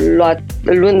efectuate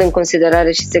luând în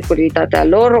considerare și securitatea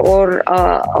lor, ori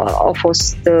au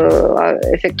fost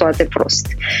efectuate prost.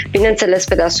 Bineînțeles,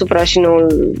 pe deasupra și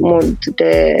noul mod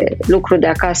de lucru de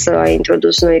acasă a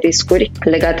introdus noi riscuri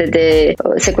legate de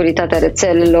securitatea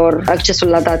rețelelor, accesul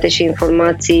la date și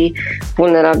informații,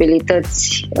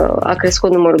 vulnerabilități, a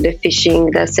crescut numărul de phishing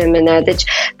de asemenea. Deci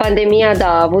pandemia, da,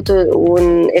 a avut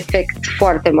un efect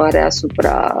foarte mare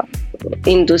asupra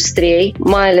industriei,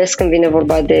 mai ales când vine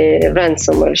vorba de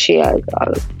ransomware și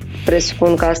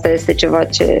presupun că asta este ceva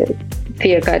ce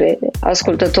fiecare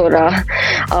ascultător a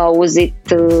auzit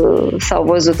sau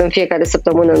văzut în fiecare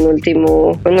săptămână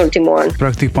în ultimul an.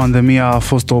 Practic, pandemia a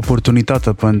fost o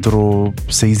oportunitate pentru,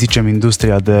 să-i zicem,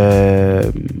 industria de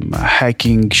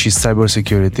hacking și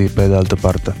cybersecurity pe de altă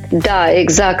parte. Da,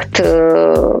 exact.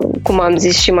 Cum am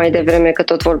zis și mai devreme, că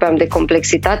tot vorbeam de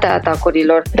complexitatea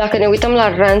atacurilor. Dacă ne uităm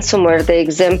la ransomware, de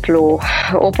exemplu,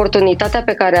 oportunitatea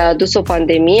pe care a adus-o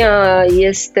pandemia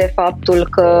este faptul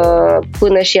că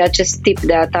până și acest tip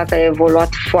de atac a evoluat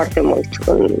foarte mult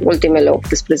în ultimele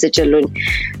 18 luni.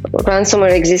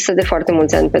 Ransomware există de foarte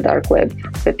mulți ani pe dark web,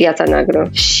 pe piața neagră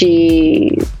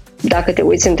și dacă te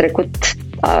uiți în trecut,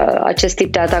 acest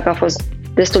tip de atac a fost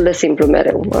destul de simplu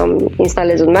mereu.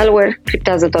 Instalezi un malware,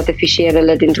 criptează toate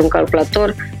fișierele dintr-un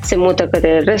calculator, se mută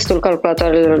către restul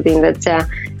calculatoarelor din rețea,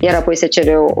 iar apoi se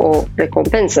cere o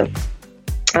recompensă.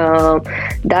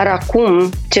 Dar acum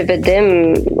ce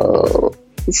vedem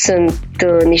sunt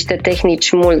niște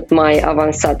tehnici mult mai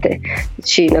avansate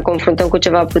și ne confruntăm cu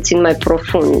ceva puțin mai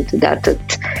profund de atât.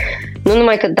 Nu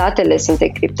numai că datele sunt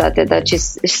encriptate, dar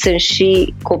sunt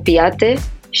și copiate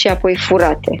și apoi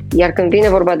furate. Iar când vine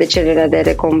vorba de cererea de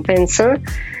recompensă,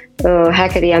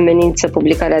 hackerii amenință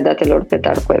publicarea datelor pe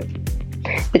dark web.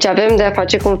 Deci avem de a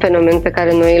face cu un fenomen pe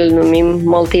care noi îl numim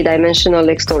multidimensional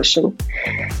extortion.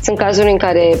 Sunt cazuri în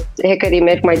care hackerii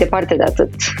merg mai departe de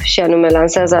atât și anume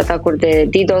lansează atacuri de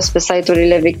DDoS pe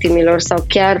site-urile victimilor sau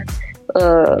chiar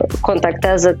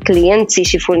contactează clienții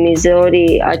și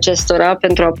furnizorii acestora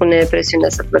pentru a pune presiune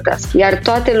să plătească. Iar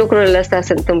toate lucrurile astea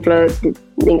se întâmplă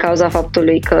din cauza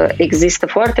faptului că există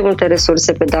foarte multe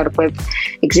resurse pe dark web,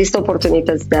 există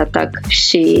oportunități de atac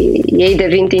și ei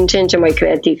devin din ce în ce mai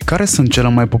creativi. Care sunt cele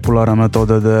mai populare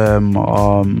metode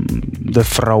de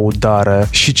fraudare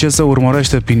și ce se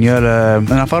urmărește prin ele,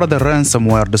 în afară de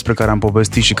ransomware despre care am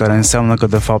povestit și care înseamnă că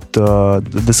de fapt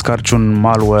descarci un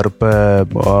malware pe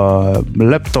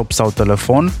laptop sau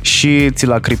telefon și ți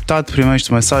l-a criptat,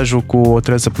 primești mesajul cu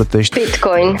trebuie să plătești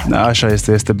Bitcoin. Așa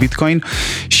este Bitcoin.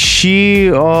 Și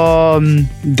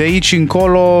de aici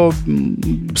încolo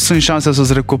sunt șanse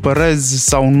să-ți recuperezi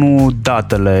sau nu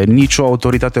datele. Nici o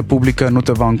autoritate publică nu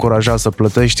te va încuraja să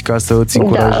plătești ca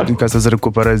să-ți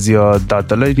recuperezi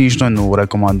datele. Nici noi nu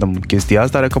recomandăm chestia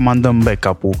asta, recomandăm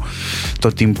backup-ul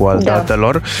tot timpul al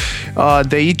datelor.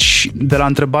 De aici, de la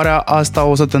întrebarea asta,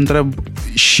 o să te întreb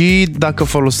și dacă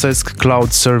folosesc cloud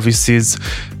services,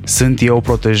 sunt eu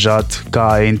protejat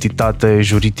ca entitate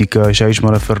juridică, și aici mă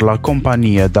refer la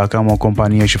companie. Dacă am o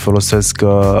companie și folosesc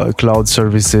cloud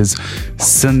services,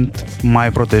 sunt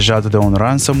mai protejat de un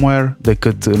ransomware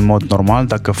decât în mod normal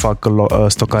dacă fac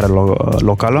stocare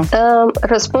locală?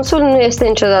 Răspunsul nu este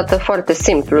niciodată foarte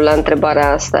simplu la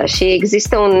întrebarea asta și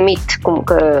există un mit cum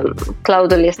că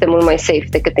cloud-ul este mult mai safe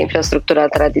decât infrastructura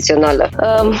tradițională.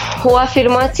 O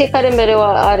afirmație care mereu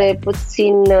are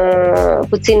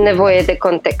puțin nevoie de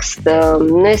context.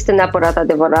 Nu este neapărat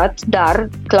adevărat, dar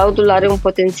cloud-ul are un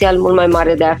potențial mult mai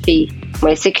mare de a fi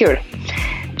mai secure.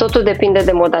 Totul depinde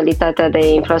de modalitatea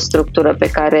de infrastructură pe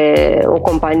care o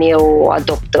companie o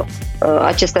adoptă.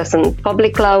 Acestea sunt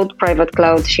public cloud, private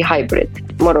cloud și hybrid.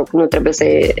 Mă rog, nu trebuie să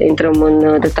intrăm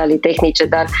în detalii tehnice,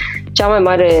 dar cea mai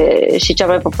mare și cea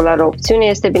mai populară opțiune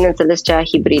este, bineînțeles, cea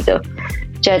hibridă,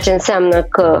 ceea ce înseamnă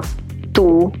că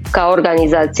tu, ca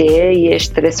organizație,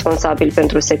 ești responsabil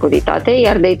pentru securitate,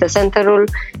 iar data center-ul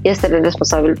este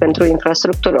responsabil pentru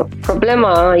infrastructură.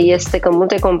 Problema este că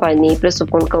multe companii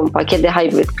presupun că un pachet de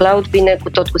hybrid cloud vine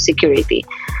cu security.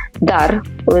 Dar,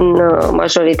 în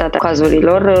majoritatea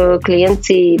cazurilor,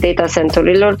 clienții data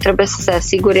center-urilor trebuie să se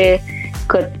asigure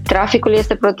că traficul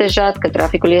este protejat, că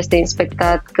traficul este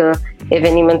inspectat, că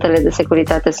evenimentele de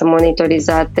securitate sunt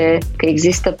monitorizate, că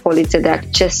există polițe de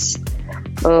acces,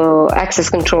 access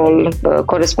control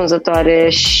corespunzătoare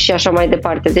și așa mai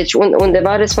departe. Deci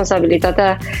undeva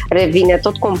responsabilitatea revine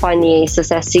tot companiei să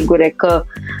se asigure că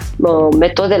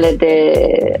metodele de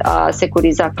a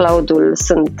securiza cloud-ul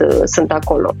sunt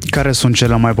acolo. Care sunt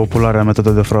cele mai populare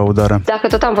metode de fraudare? Dacă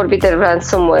tot am vorbit de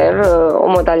ransomware, o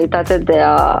modalitate de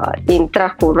a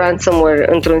intra cu ransomware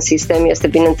într-un sistem este,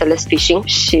 bineînțeles, phishing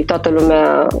și toată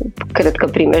lumea cred că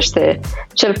primește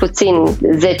cel puțin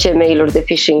 10 mail-uri de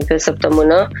phishing pe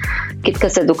săptămână, chit că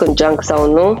se duc în junk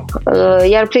sau nu.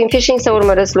 Iar prin phishing se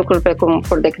urmăresc lucruri precum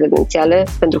fur de credențiale,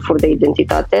 pentru fur de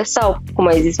identitate sau, cum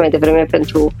ai zis mai devreme,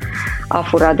 pentru a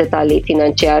fura detalii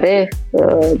financiare,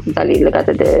 detalii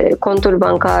legate de contul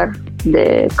bancar,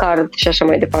 de card și așa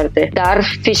mai departe. Dar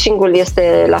phishing-ul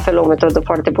este la fel o metodă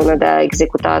foarte bună de a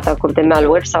executa atacuri de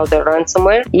malware sau de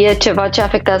ransomware. E ceva ce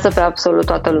afectează pe absolut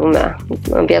toată lumea,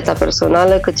 în viața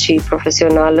personală cât și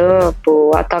profesională.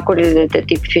 Atacurile de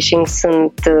tip phishing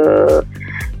sunt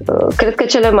cred că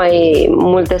cele mai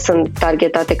multe sunt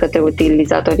targetate către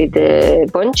utilizatorii de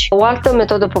bănci. O altă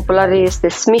metodă populară este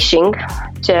smishing,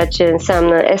 ceea ce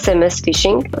înseamnă SMS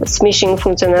phishing. Smishing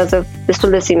funcționează destul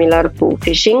de similar cu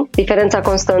phishing. Diferența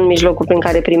constă în mijlocul prin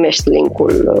care primești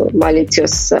linkul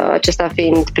malițios, acesta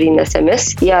fiind prin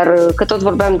SMS. Iar că tot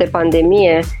vorbeam de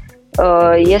pandemie,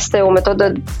 este o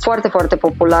metodă foarte, foarte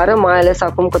populară, mai ales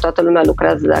acum că toată lumea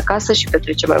lucrează de acasă și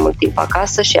petrece mai mult timp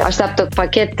acasă și așteaptă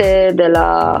pachete de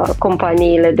la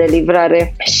companiile de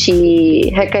livrare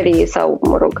și hackerii sau,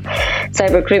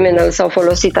 cybercriminals au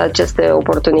folosit aceste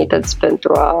oportunități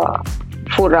pentru a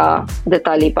fura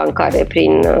detalii bancare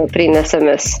prin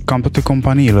SMS. Cam toate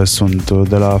companiile sunt,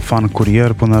 de la Fan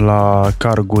Courier până la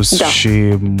Cargus și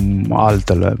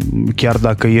altele. Chiar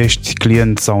dacă ești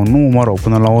client sau nu,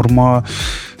 până la urmă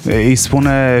îi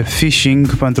spune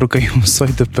phishing pentru că e un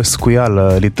soi de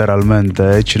pescuială,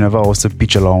 literalmente. Cineva o să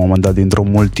pice la un moment dat dintr-o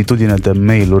multitudine de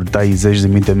mail-uri, dai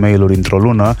 10.000 de mail-uri într-o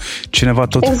lună, cineva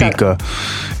tot pică.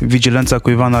 Vigilența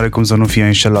cuiva n-are cum să nu fie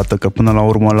înșelată, că până la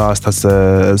urmă la asta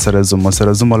se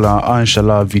rezumă la a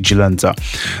înșela vigilența.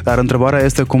 Dar întrebarea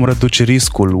este cum reduce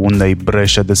riscul unei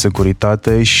breșe de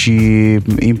securitate și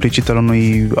implicit al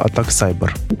unui atac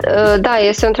cyber. Da,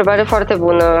 este o întrebare foarte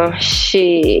bună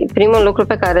și primul lucru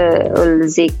pe care îl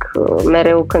zic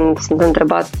mereu când sunt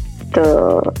întrebat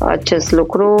acest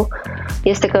lucru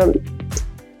este că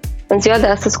în ziua de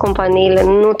astăzi companiile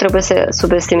nu trebuie să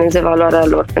subestimeze valoarea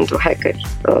lor pentru hackeri.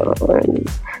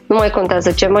 Nu mai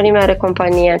contează ce mărime are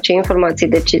compania, ce informații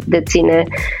deține,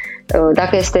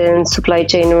 dacă este în supply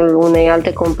chain-ul unei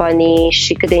alte companii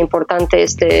și cât de importantă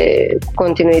este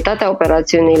continuitatea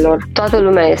operațiunilor, toată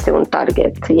lumea este un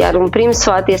target. Iar un prim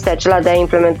sfat este acela de a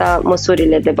implementa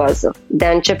măsurile de bază, de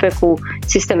a începe cu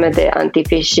sisteme de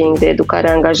anti-phishing, de educare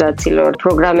a angajaților,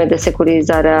 programe de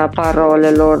securizare a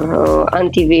parolelor,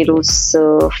 antivirus,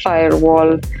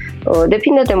 firewall.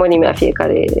 Depinde de mărimea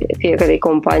fiecarei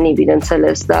companii,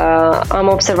 bineînțeles, dar am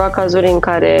observat cazuri în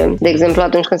care, de exemplu,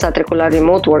 atunci când s-a trecut la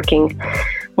remote working,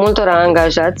 multora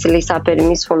angajați li s-a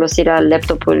permis folosirea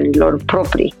laptopurilor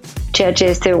proprii, ceea ce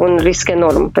este un risc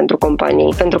enorm pentru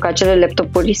companii, pentru că acele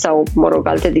laptopuri sau,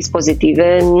 alte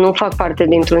dispozitive nu fac parte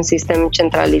dintr-un sistem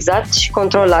centralizat și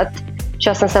controlat și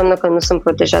asta înseamnă că nu sunt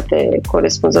protejate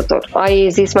corespunzător. Ai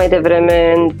zis mai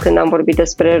devreme când am vorbit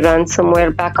despre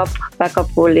ransomware backup.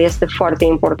 Backup-ul este foarte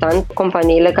important.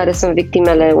 Companiile care sunt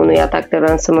victimele unui atac de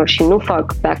ransomware și nu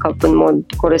fac backup în mod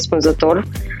corespunzător,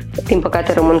 din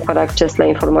păcate rămân fără acces la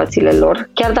informațiile lor.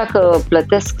 Chiar dacă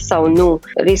plătesc sau nu,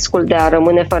 riscul de a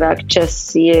rămâne fără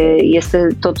acces este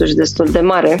totuși destul de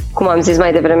mare. Cum am zis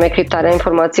mai devreme, criptarea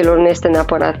informațiilor nu este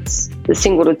neapărat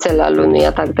singurul cel al unui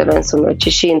atac de ransomware, ci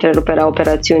și întreruperea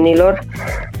operațiunilor.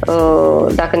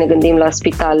 Dacă ne gândim la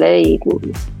spitale,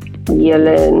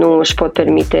 ele nu își pot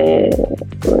permite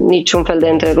niciun fel de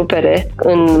întrerupere.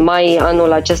 În mai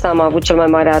anul acesta am avut cel mai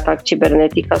mare atac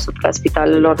cibernetic asupra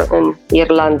spitalelor în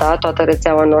Irlanda. Toată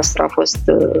rețeaua noastră a fost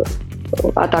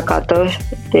atacată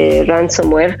de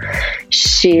ransomware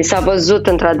și s-a văzut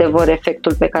într-adevăr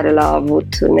efectul pe care l-a avut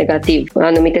negativ.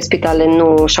 Anumite spitale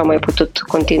nu și-au mai putut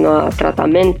continua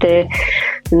tratamente,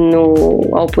 nu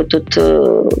au putut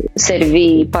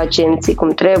servi pacienții cum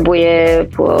trebuie.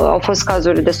 Au fost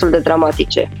cazuri destul de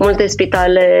dramatice. Multe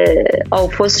spitale au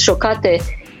fost șocate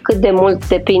cât de mult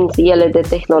depind ele de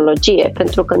tehnologie,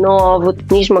 pentru că nu au avut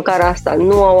nici măcar asta,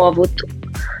 nu au avut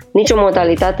nicio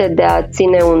modalitate de a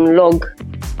ține un log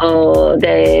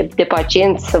de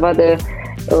pacienți, să vadă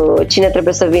cine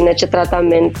trebuie să vină, ce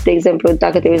tratament, de exemplu,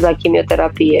 dacă te uiți la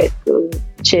chimioterapie,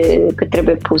 cât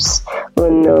trebuie pus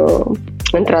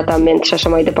în tratament și așa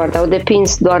mai departe. Au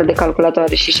depins doar de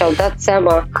calculatoare și și-au dat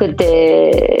seama cât de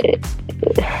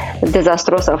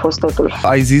dezastros a fost totul.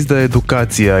 Ai zis de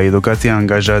educația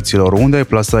angajaților. Unde ai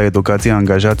plasat educația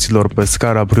angajaților pe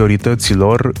scara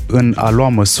priorităților în a lua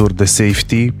măsuri de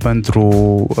safety pentru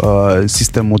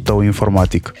sistemul tău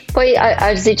informatic? Păi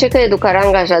aș zice că educarea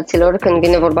angajaților când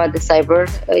vine vorba de cyber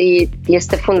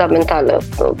este fundamentală.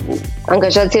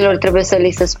 Angajaților trebuie să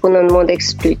li se spună în mod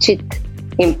explicit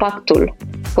impactul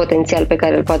potențial pe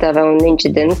care îl poate avea un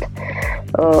incident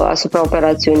asupra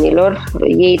operațiunilor.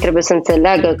 Ei trebuie să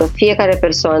înțeleagă că fiecare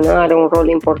persoană are un rol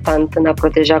important în a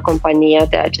proteja compania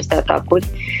de aceste atacuri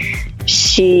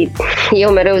și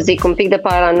eu mereu zic, un pic de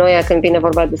paranoia când vine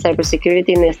vorba de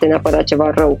cybersecurity nu este neapărat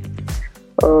ceva rău.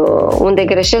 Unde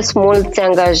greșesc mulți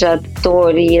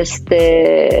angajatori este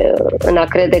în a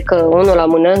crede că unul la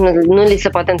mână nu li se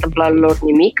poate întâmpla lor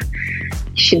nimic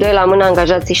și doi la mână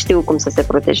angajații știu cum să se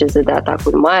protejeze de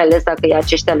atacuri, mai ales dacă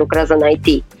aceștia lucrează în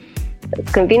IT.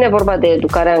 Când vine vorba de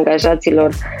educarea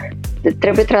angajaților,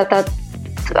 trebuie tratat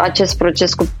acest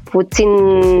proces cu puțin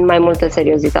mai multă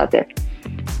seriozitate.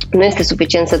 Nu este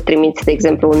suficient să trimiți, de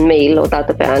exemplu, un mail o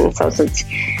dată pe an sau să-ți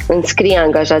înscrii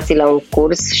angajații la un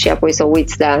curs și apoi să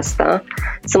uiți de asta.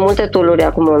 Sunt multe tool-uri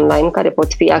acum online care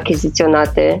pot fi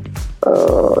achiziționate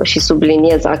și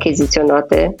subliniez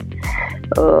achiziționate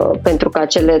pentru că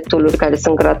acele tool-uri care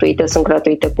sunt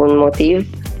gratuite cu un motiv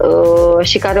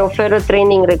și care oferă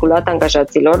training regulat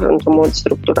angajaților într-un mod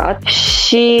structurat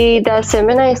și de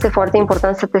asemenea este foarte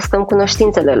important să testăm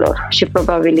cunoștințele lor și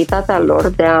probabilitatea lor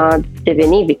de a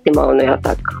deveni victima unui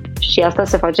atac și asta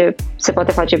se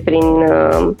poate face prin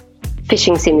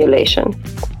phishing simulation.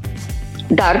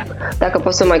 Dar, dacă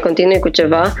pot să mai continui cu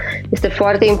ceva, este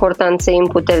foarte important să îi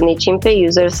împuternicim pe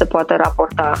user să poată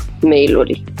raporta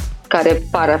mail-uri care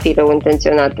par a fi rău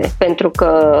intenționate. Pentru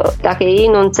că dacă ei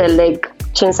nu înțeleg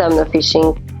ce înseamnă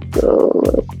phishing,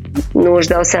 nu își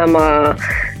dau seama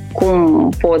cum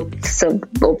pot să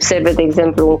observe, de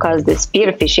exemplu, un caz de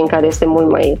spear phishing care este mult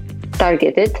mai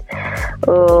targeted,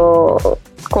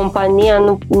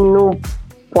 compania nu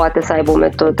poate să aibă o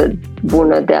metodă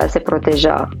bună de a se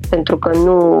proteja, pentru că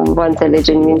nu va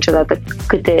înțelege niciodată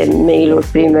câte mail-uri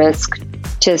primesc,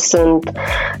 ce sunt,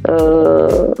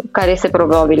 care este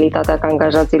probabilitatea ca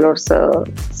angajaților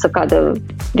să cadă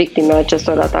victime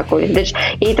acestor atacuri. Deci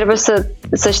ei trebuie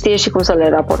să știe și cum să le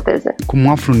raporteze. Cum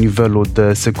aflu nivelul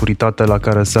de securitate la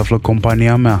care se află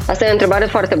compania mea? Asta e o întrebare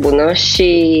foarte bună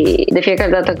și de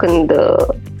fiecare dată când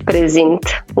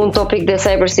prezint un topic de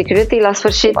cybersecurity, la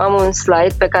sfârșit am un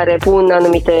slide pe care pun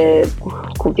anumite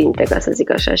cuvinte, ca să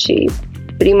zic așa, și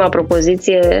prima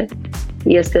propoziție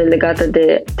este legată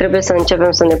de trebuie să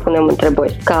începem să ne punem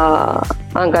întrebări. Ca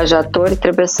angajatori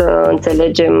trebuie să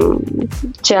înțelegem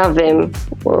ce avem,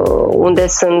 unde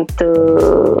sunt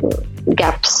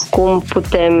gaps, cum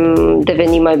putem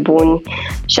deveni mai buni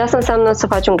și asta înseamnă să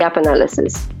faci un gap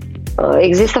analysis.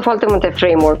 Există foarte multe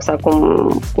frameworks acum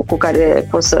cu care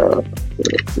poți să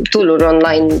tool-uri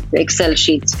online, Excel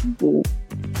sheets,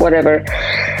 whatever,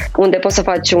 unde poți să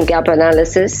faci un gap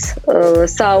analysis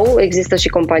sau există și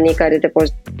companii care te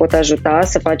pot ajuta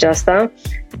să faci asta,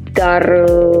 dar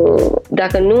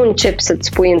dacă nu începi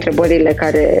să-ți pui întrebările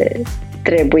care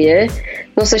trebuie,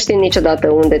 nu o să știi niciodată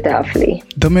unde te afli.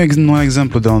 Dă-mi un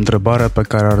exemplu de o întrebare pe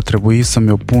care ar trebui să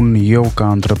mi-o pun eu ca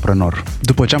antreprenor.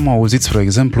 După ce am auzit, spre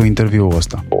exemplu, interviul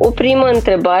ăsta. O primă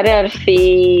întrebare ar fi,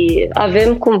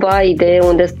 avem cumva idee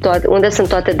unde sunt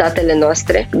toate datele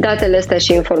noastre? Datele astea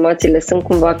și informațiile sunt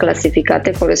cumva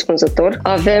clasificate corespunzător?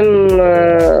 Avem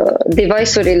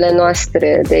device-urile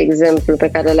noastre, de exemplu, pe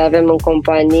care le avem în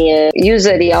companie.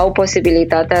 Userii au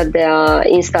posibilitatea de a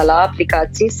instala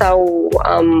aplicații sau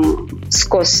am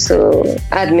scos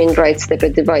admin rights de pe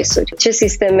device-uri? Ce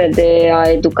sisteme de a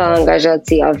educa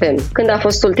angajații avem? Când a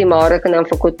fost ultima oară când am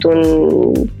făcut un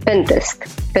pen test,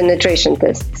 penetration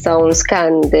test sau un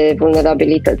scan de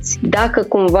vulnerabilități? Dacă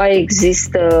cumva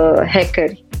există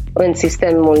hackeri în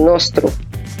sistemul nostru,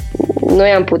 noi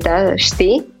am putea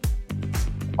ști?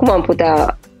 Cum am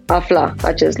putea afla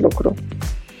acest lucru?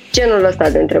 Genul ăsta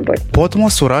de întrebări. Pot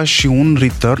măsura și un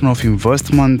return of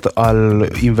investment al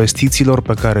investițiilor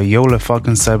pe care eu le fac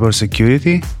în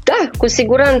cybersecurity? Da, cu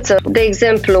siguranță. De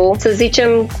exemplu, să zicem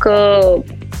că,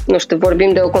 nu știu,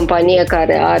 vorbim de o companie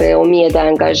care are 1000 de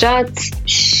angajați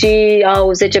și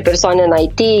au 10 persoane în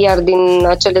IT, iar din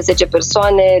acele 10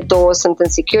 persoane, 2 sunt în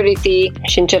security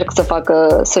și încerc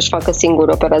să-și facă singur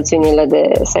operațiunile de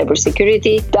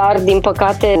cybersecurity, dar din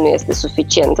păcate nu este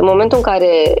suficient. În momentul în care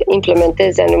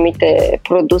implementezi anumite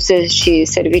produse și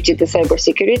servicii de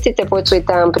cybersecurity, te poți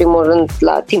uita în primul rând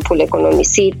la timpul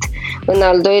economisit, în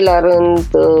al doilea rând,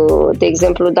 de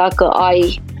exemplu, dacă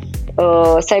ai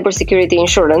cybersecurity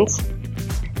insurance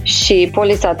și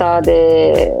polița ta de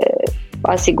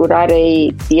asigurare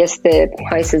este,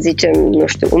 hai să zicem, nu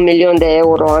știu, 1.000.000 de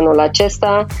euro anul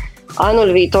acesta,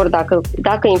 anul viitor,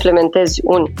 dacă implementezi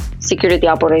un Security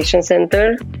Operations Center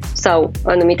sau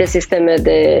anumite sisteme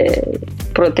de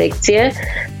protecție,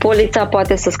 polița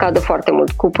poate să scadă foarte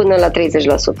mult, cu până la 30%.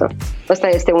 Asta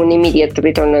este un immediate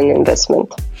return on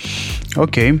investment.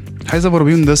 Ok. Hai să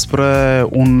vorbim despre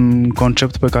un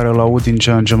concept pe care îl aud din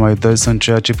ce în ce mai des în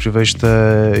ceea ce privește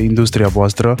industria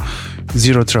voastră,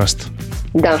 Zero Trust.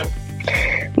 Da.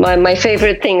 My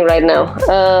favorite thing right now.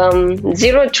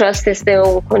 Zero Trust este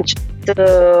un concept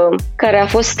care a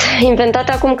fost inventat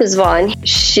acum câțiva ani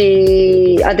și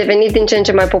a devenit din ce în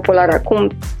ce mai popular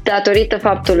acum datorită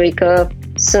faptului că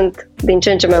sunt din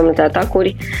ce în ce mai multe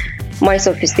atacuri mai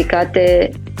sofisticate.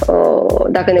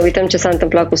 Dacă ne uităm ce s-a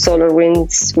întâmplat cu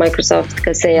SolarWinds, Microsoft,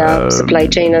 Kaseya, supply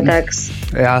chain attacks.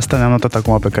 Asta ne-am notat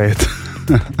acum pe caiet.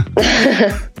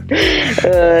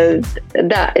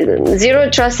 Da, Zero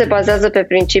Trust se bazează pe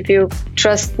principiul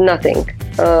trust nothing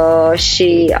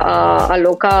și a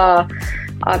aloca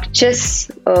acces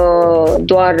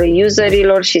doar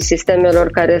userilor și sistemelor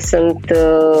care sunt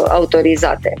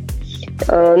autorizate.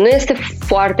 Nu este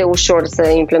foarte ușor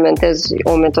să implementezi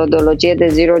o metodologie de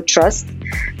Zero Trust,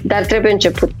 dar trebuie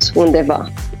început undeva.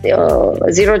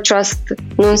 Zero Trust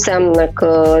nu înseamnă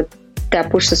că te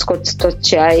apuci să scoți tot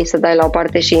ce ai, să dai la o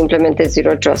parte și implementezi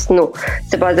Zero Trust. Nu.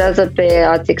 Se bazează pe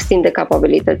a-ți extinde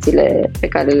capabilitățile pe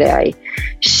care le ai.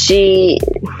 Și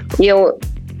eu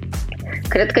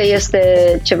cred că este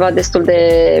ceva destul de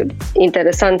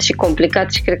interesant și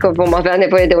complicat și cred că vom avea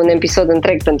nevoie de un episod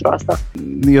întreg pentru asta.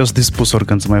 Eu sunt dispus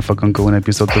oricând să mai fac încă un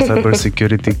episod pe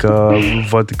cybersecurity, că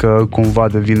văd că cumva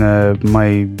devine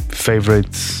my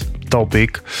favorite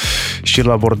topic și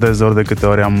îl abordez ori de câte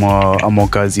ori am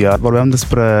ocazia. Vorbeam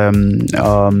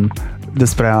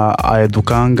despre a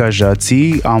educa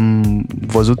angajații, am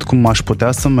văzut cum aș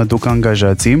putea să-mi educ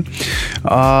angajații,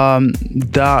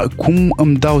 dar cum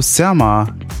îmi dau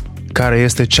seama care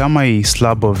este cea mai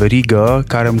slabă verigă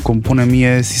care îmi compune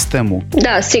mie sistemul?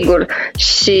 Da, sigur.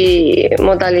 Și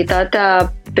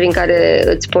modalitatea prin care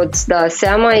îți poți da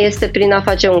seama este prin a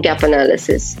face un gap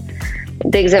analysis.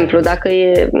 De exemplu, dacă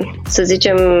e, să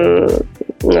zicem,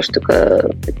 nu știu, că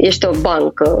ești o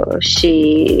bancă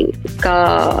și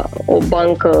ca o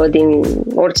bancă din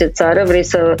orice țară vrei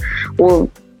să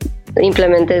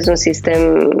implementezi un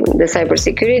sistem de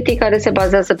cybersecurity care se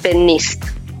bazează pe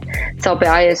NIST sau pe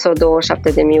ISO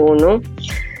 27001,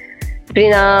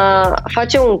 prin a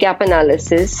face un gap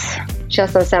analysis, și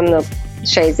asta înseamnă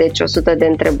 60-100 de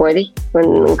întrebări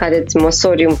în care îți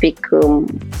măsori un pic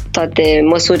toate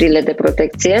măsurile de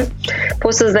protecție,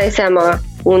 poți să-ți dai seama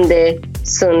unde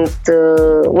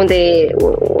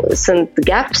sunt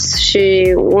gaps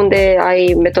și unde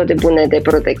ai metode bune de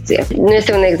protecție. Nu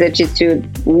este un exercițiu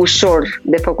ușor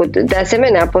de făcut. De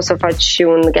asemenea, poți să faci și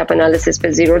un gap analysis pe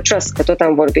Zero Trust, că tot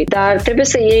am vorbit, dar trebuie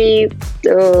să iei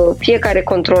fiecare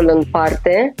control în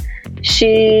parte și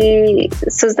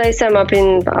să-ți dai seama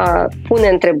prin a pune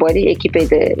întrebări echipei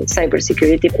de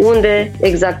cybersecurity unde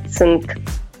exact sunt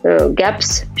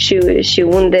gaps și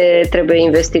unde trebuie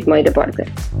investit mai departe.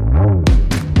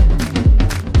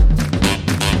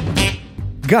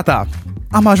 Gata!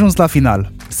 Am ajuns la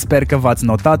final. Sper că v-ați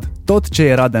notat tot ce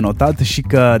era de notat și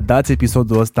că dați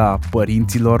episodul ăsta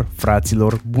părinților,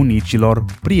 fraților, bunicilor,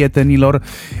 prietenilor,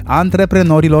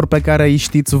 antreprenorilor pe care îi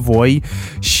știți voi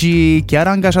și chiar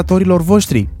angajatorilor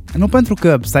voștri. Nu pentru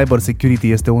că cyber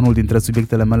security este unul dintre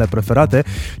subiectele mele preferate,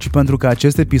 ci pentru că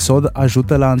acest episod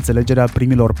ajută la înțelegerea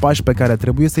primilor pași pe care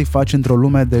trebuie să-i faci într-o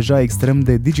lume deja extrem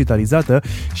de digitalizată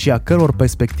și a căror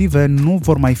perspective nu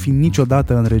vor mai fi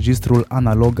niciodată în registrul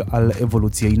analog al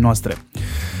evoluției noastre.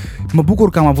 Mă bucur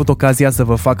că am avut ocazia să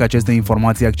vă fac aceste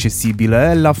informații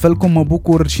accesibile, la fel cum mă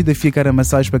bucur și de fiecare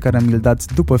mesaj pe care mi-l dați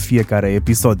după fiecare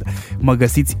episod. Mă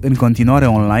găsiți în continuare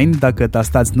online dacă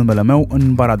tastați numele meu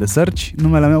în bara de search,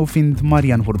 numele meu fiind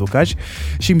Marian Hurducaș,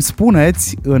 și îmi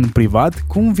spuneți în privat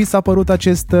cum vi s-a părut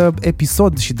acest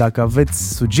episod și dacă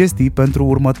aveți sugestii pentru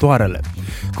următoarele.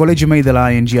 Colegii mei de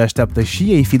la ING așteaptă și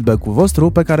ei feedback-ul vostru,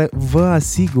 pe care vă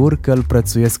asigur că îl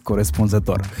prețuiesc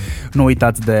corespunzător. Nu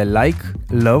uitați de like,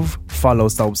 love, follow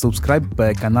sau subscribe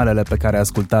pe canalele pe care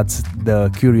ascultați The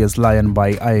Curious Lion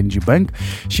by ING Bank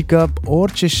și că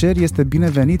orice share este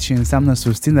binevenit și înseamnă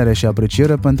susținere și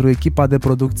apreciere pentru echipa de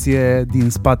producție din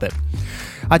spate.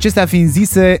 Acestea fiind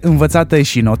zise, învățate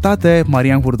și notate,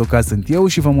 Marian Hurducaș sunt eu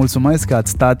și vă mulțumesc că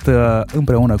ați stat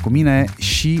împreună cu mine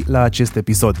și la acest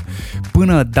episod.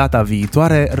 Până data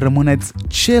viitoare, rămâneți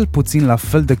cel puțin la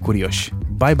fel de curioși.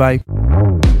 Bye bye!